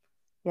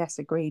 Yes,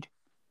 agreed.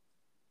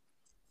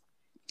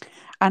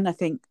 And I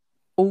think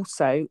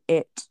also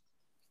I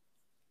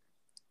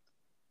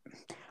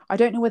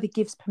don't know whether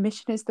gives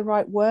permission is the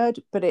right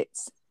word, but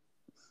it's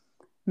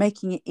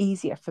making it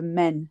easier for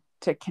men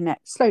to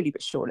connect, slowly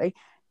but surely,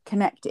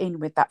 connect in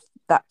with that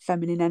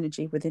feminine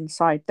energy within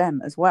inside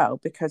them as well,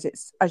 because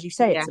it's, as you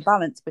say, it's a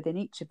balance within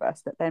each of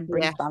us that then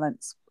brings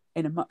balance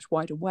in a much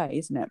wider way,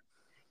 isn't it?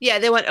 Yeah,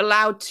 they weren't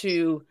allowed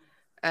to,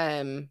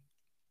 in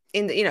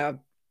the, you know,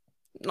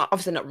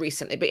 obviously not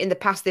recently, but in the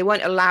past, they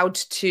weren't allowed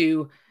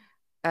to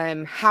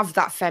have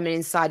that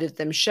feminine side of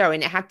them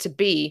showing. It had to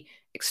be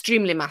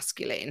extremely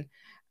masculine.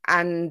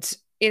 And,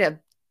 you know,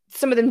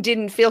 some of them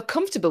didn't feel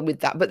comfortable with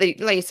that, but they,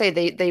 like you say,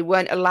 they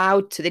weren't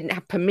allowed to, they didn't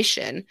have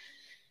permission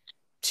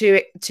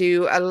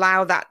to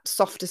allow that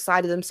softer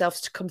side of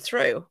themselves to come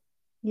through.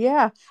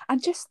 Yeah.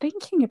 And just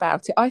thinking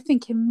about it, I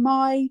think in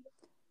my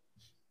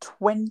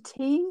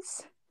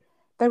 20s,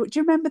 do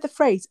you remember the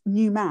phrase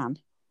new man?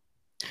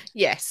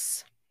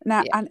 Yes.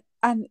 Now, and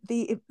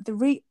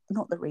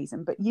not the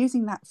reason, but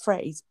using that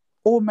phrase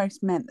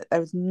almost meant that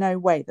there was no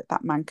way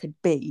that man could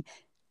be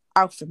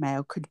alpha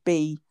male, could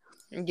be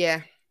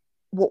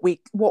what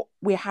we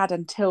had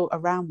until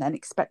around then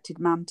expected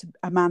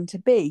a man to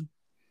be.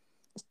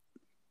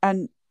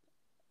 And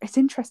it's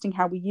interesting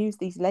how we use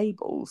these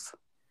labels.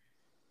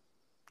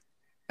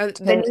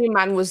 The new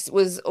man was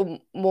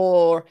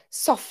more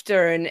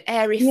softer and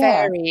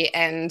airy-fairy,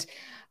 and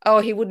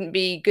he wouldn't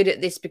be good at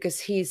this because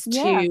he's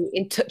too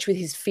in touch with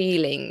his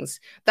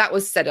feelings. That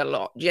was said a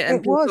lot. Yeah,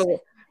 and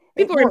people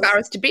were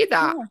embarrassed to be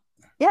that.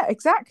 Yeah,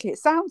 exactly. It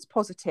sounds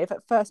positive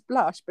at first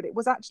blush, but it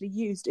was actually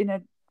used in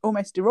an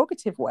almost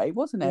derogative way,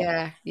 wasn't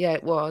it? Yeah,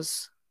 it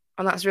was.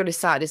 And that's really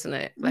sad, isn't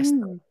it?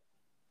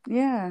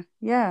 Yeah.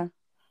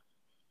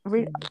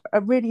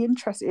 Really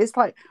interesting. It's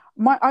like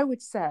I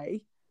would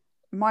say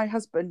my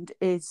husband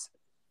is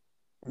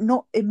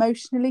not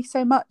emotionally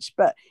so much,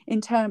 but in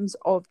terms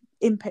of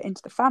input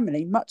into the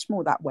family, much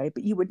more that way.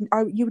 But he would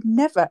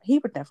never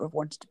have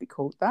wanted to be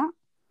called that.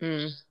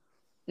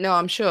 No,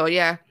 I'm sure.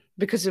 Yeah,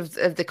 because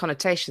of the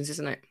connotations,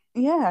 isn't it?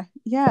 Yeah.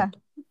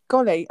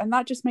 Golly, and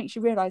that just makes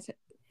you realise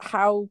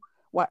how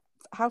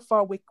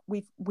far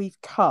we've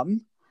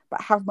come, but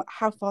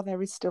how far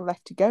there is still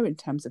left to go in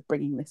terms of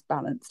bringing this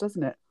balance,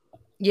 doesn't it?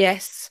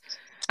 Yes,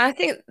 I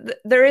think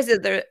there is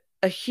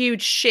a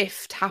huge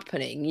shift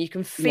happening. You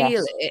can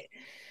feel it,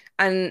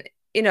 and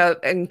you know,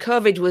 and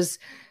COVID was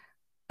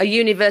a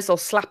universal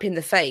slap in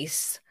the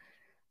face.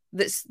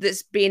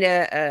 That's been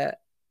a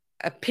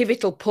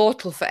pivotal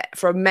portal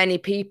for many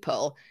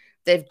people.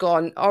 They've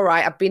gone, all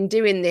right, I've been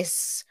doing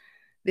this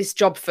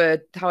job for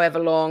however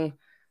long.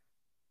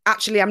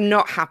 Actually, I'm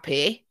not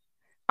happy,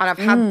 and I've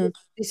had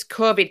this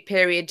COVID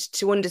period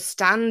to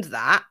understand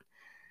that.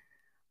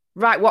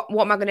 Right, what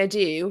am I going to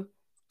do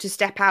to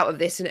step out of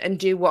this and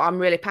do what I'm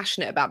really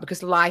passionate about,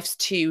 because life's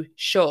too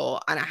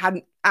short, and I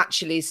hadn't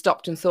actually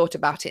stopped and thought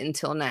about it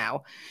until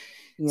now.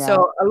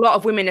 So a lot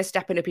of women are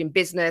stepping up in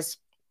business.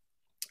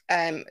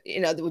 You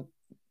know, there were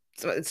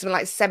something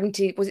like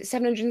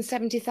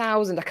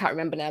 770,000, I can't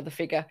remember now the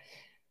figure,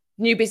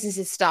 new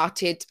businesses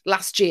started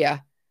last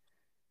year.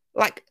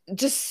 Like,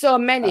 just so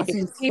many. That's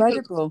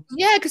incredible.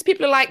 Because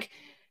people are like,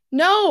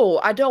 no,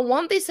 I don't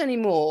want this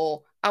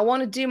anymore. I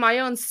want to do my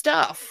own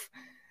stuff.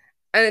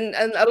 And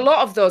a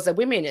lot of those are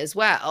women as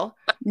well.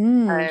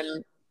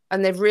 And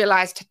they've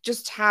realized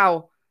just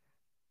how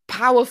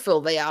powerful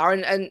they are,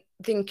 and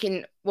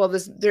thinking, well,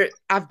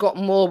 I've got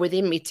more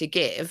within me to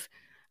give.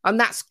 And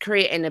that's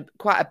creating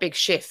quite a big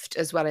shift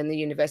as well in the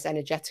universe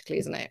energetically,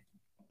 isn't it?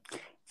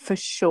 For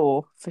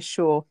sure, for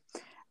sure.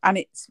 And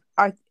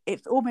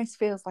it almost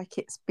feels like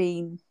it's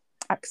been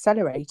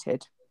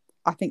accelerated.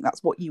 I think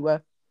that's what you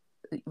were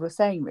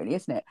saying, really,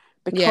 isn't it?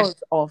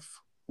 Because of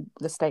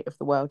the state of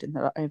the world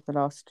over the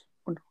last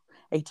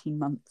 18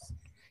 months.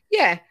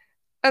 Yeah.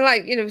 And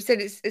like, we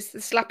said, it's the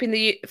slap in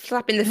the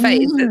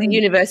face that the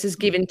universe has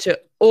given to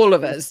all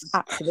of us.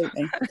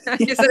 Absolutely.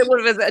 Instead of one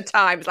of us at a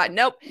time. It's like,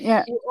 nope,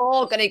 yeah, you're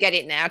all going to get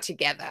it now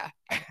together.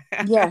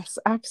 Yes,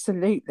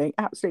 absolutely.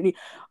 Absolutely.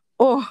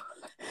 Oh,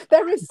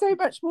 there is so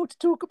much more to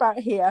talk about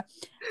here.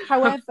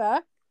 However,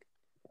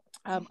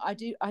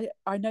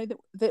 I know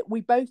that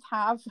we both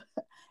have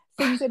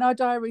things in our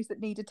diaries that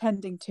need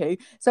attending to.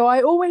 So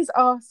I always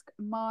ask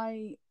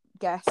my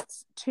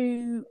guests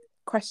 2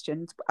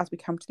 questions as we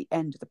come to the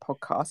end of the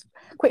podcast.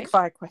 Quick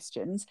fire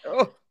questions.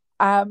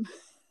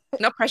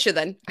 No pressure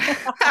then.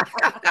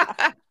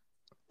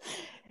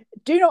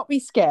 Do not be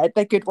scared,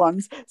 they're good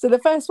ones. So the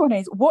first one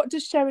is, what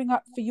does showing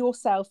up for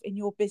yourself in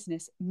your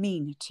business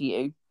mean to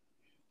you?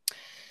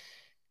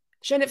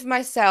 Showing up for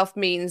myself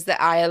means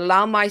that I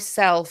allow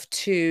myself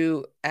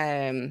to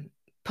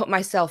put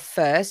myself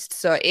first.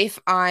 So if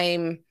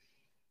I'm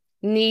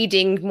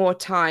needing more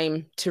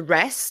time to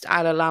rest,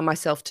 I'll allow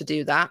myself to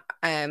do that.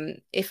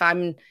 If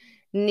I'm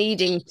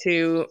needing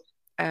to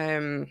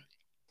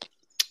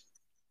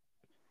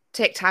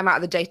take time out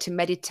of the day to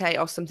meditate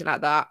or something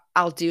like that,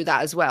 I'll do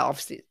that as well.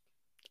 Obviously, I'm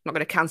not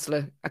going to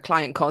cancel a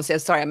client call and say,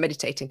 sorry, I'm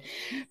meditating.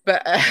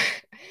 But,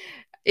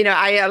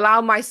 I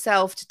allow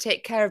myself to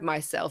take care of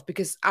myself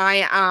because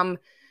I am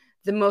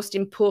the most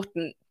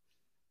important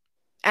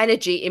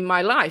energy in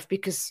my life.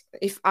 Because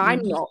if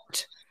I'm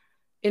not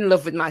in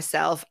love with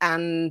myself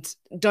and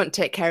don't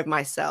take care of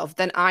myself,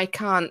 then I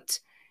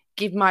can't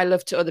give my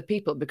love to other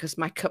people because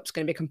my cup's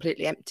going to be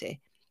completely empty.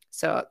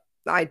 So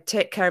I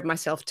take care of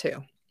myself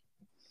too.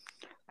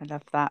 I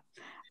love that.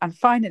 And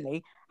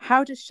finally,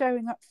 how does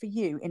showing up for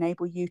you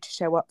enable you to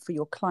show up for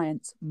your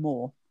clients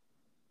more?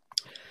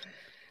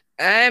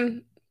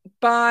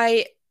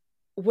 By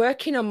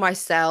working on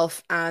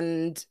myself,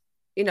 and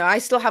I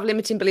still have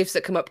limiting beliefs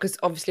that come up because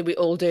obviously we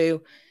all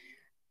do.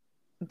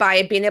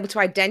 By being able to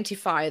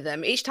identify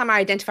them, each time I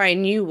identify a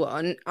new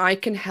one, I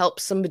can help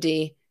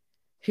somebody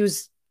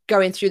who's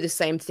going through the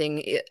same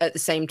thing at the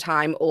same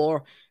time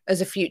or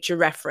as a future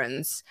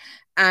reference.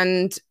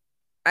 And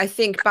I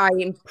think by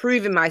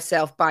improving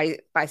myself, by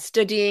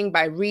studying,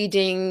 by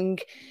reading,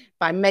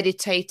 by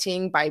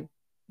meditating, by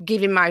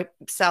giving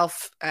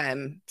myself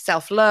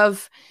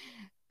self-love,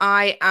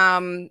 I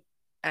am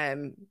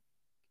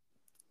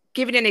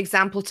giving an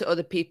example to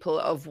other people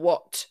of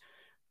what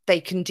they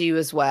can do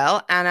as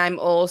well. And I'm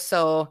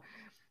also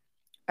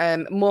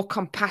more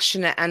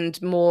compassionate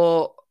and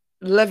more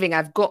loving.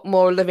 I've got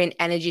more loving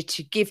energy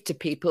to give to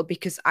people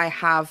because I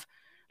have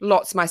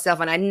lots myself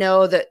and I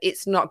know that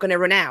it's not going to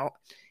run out.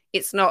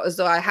 It's not as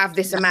though I have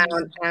this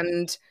amount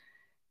and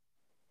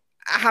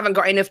I haven't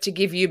got enough to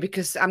give you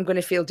because I'm going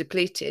to feel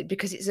depleted,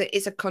 because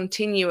it's a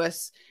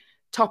continuous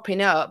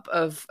topping up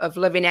of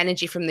loving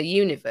energy from the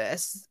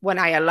universe when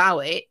I allow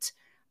it.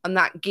 And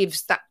that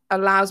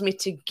allows me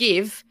to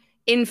give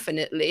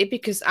infinitely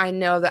because I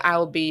know that I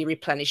will be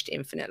replenished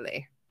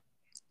infinitely.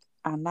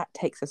 And that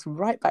takes us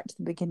right back to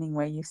the beginning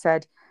where you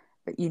said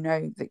that you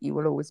know that you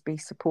will always be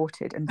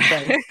supported and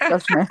safe,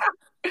 doesn't it?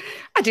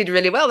 I did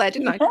really well there,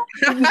 didn't I?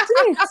 You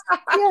did.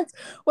 Yes.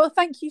 Well,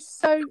 thank you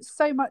so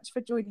much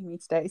for joining me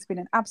today. It's been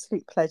an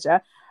absolute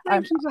pleasure.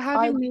 Thank you for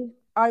having me.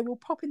 I will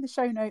pop in the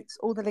show notes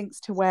all the links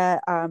to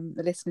where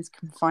the listeners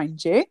can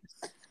find you.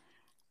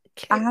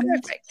 Okay,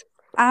 perfect.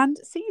 And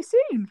see you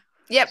soon.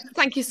 Yep.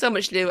 Thank you so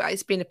much, Lou.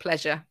 It's been a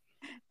pleasure.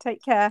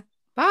 Take care.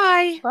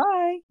 Bye.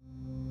 Bye.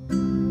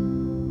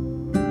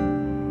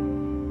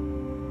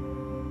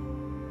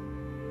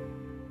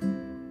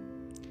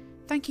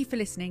 Thank you for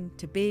listening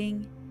to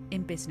Being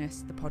in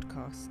Business, the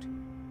podcast.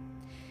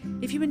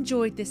 If you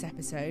enjoyed this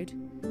episode,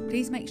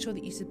 please make sure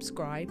that you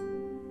subscribe,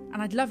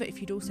 and I'd love it if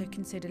you'd also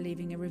consider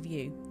leaving a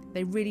review.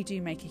 They really do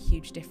make a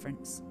huge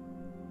difference.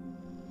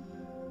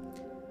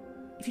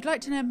 If you'd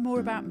like to know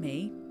more about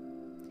me,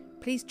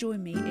 please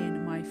join me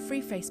in my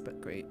free Facebook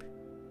group,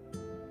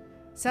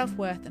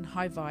 Self-Worth and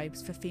High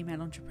Vibes for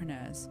Female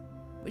Entrepreneurs,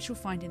 which you'll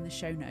find in the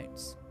show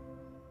notes.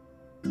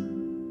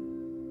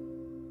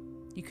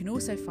 You can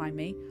also find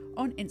me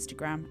on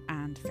Instagram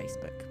and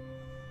Facebook.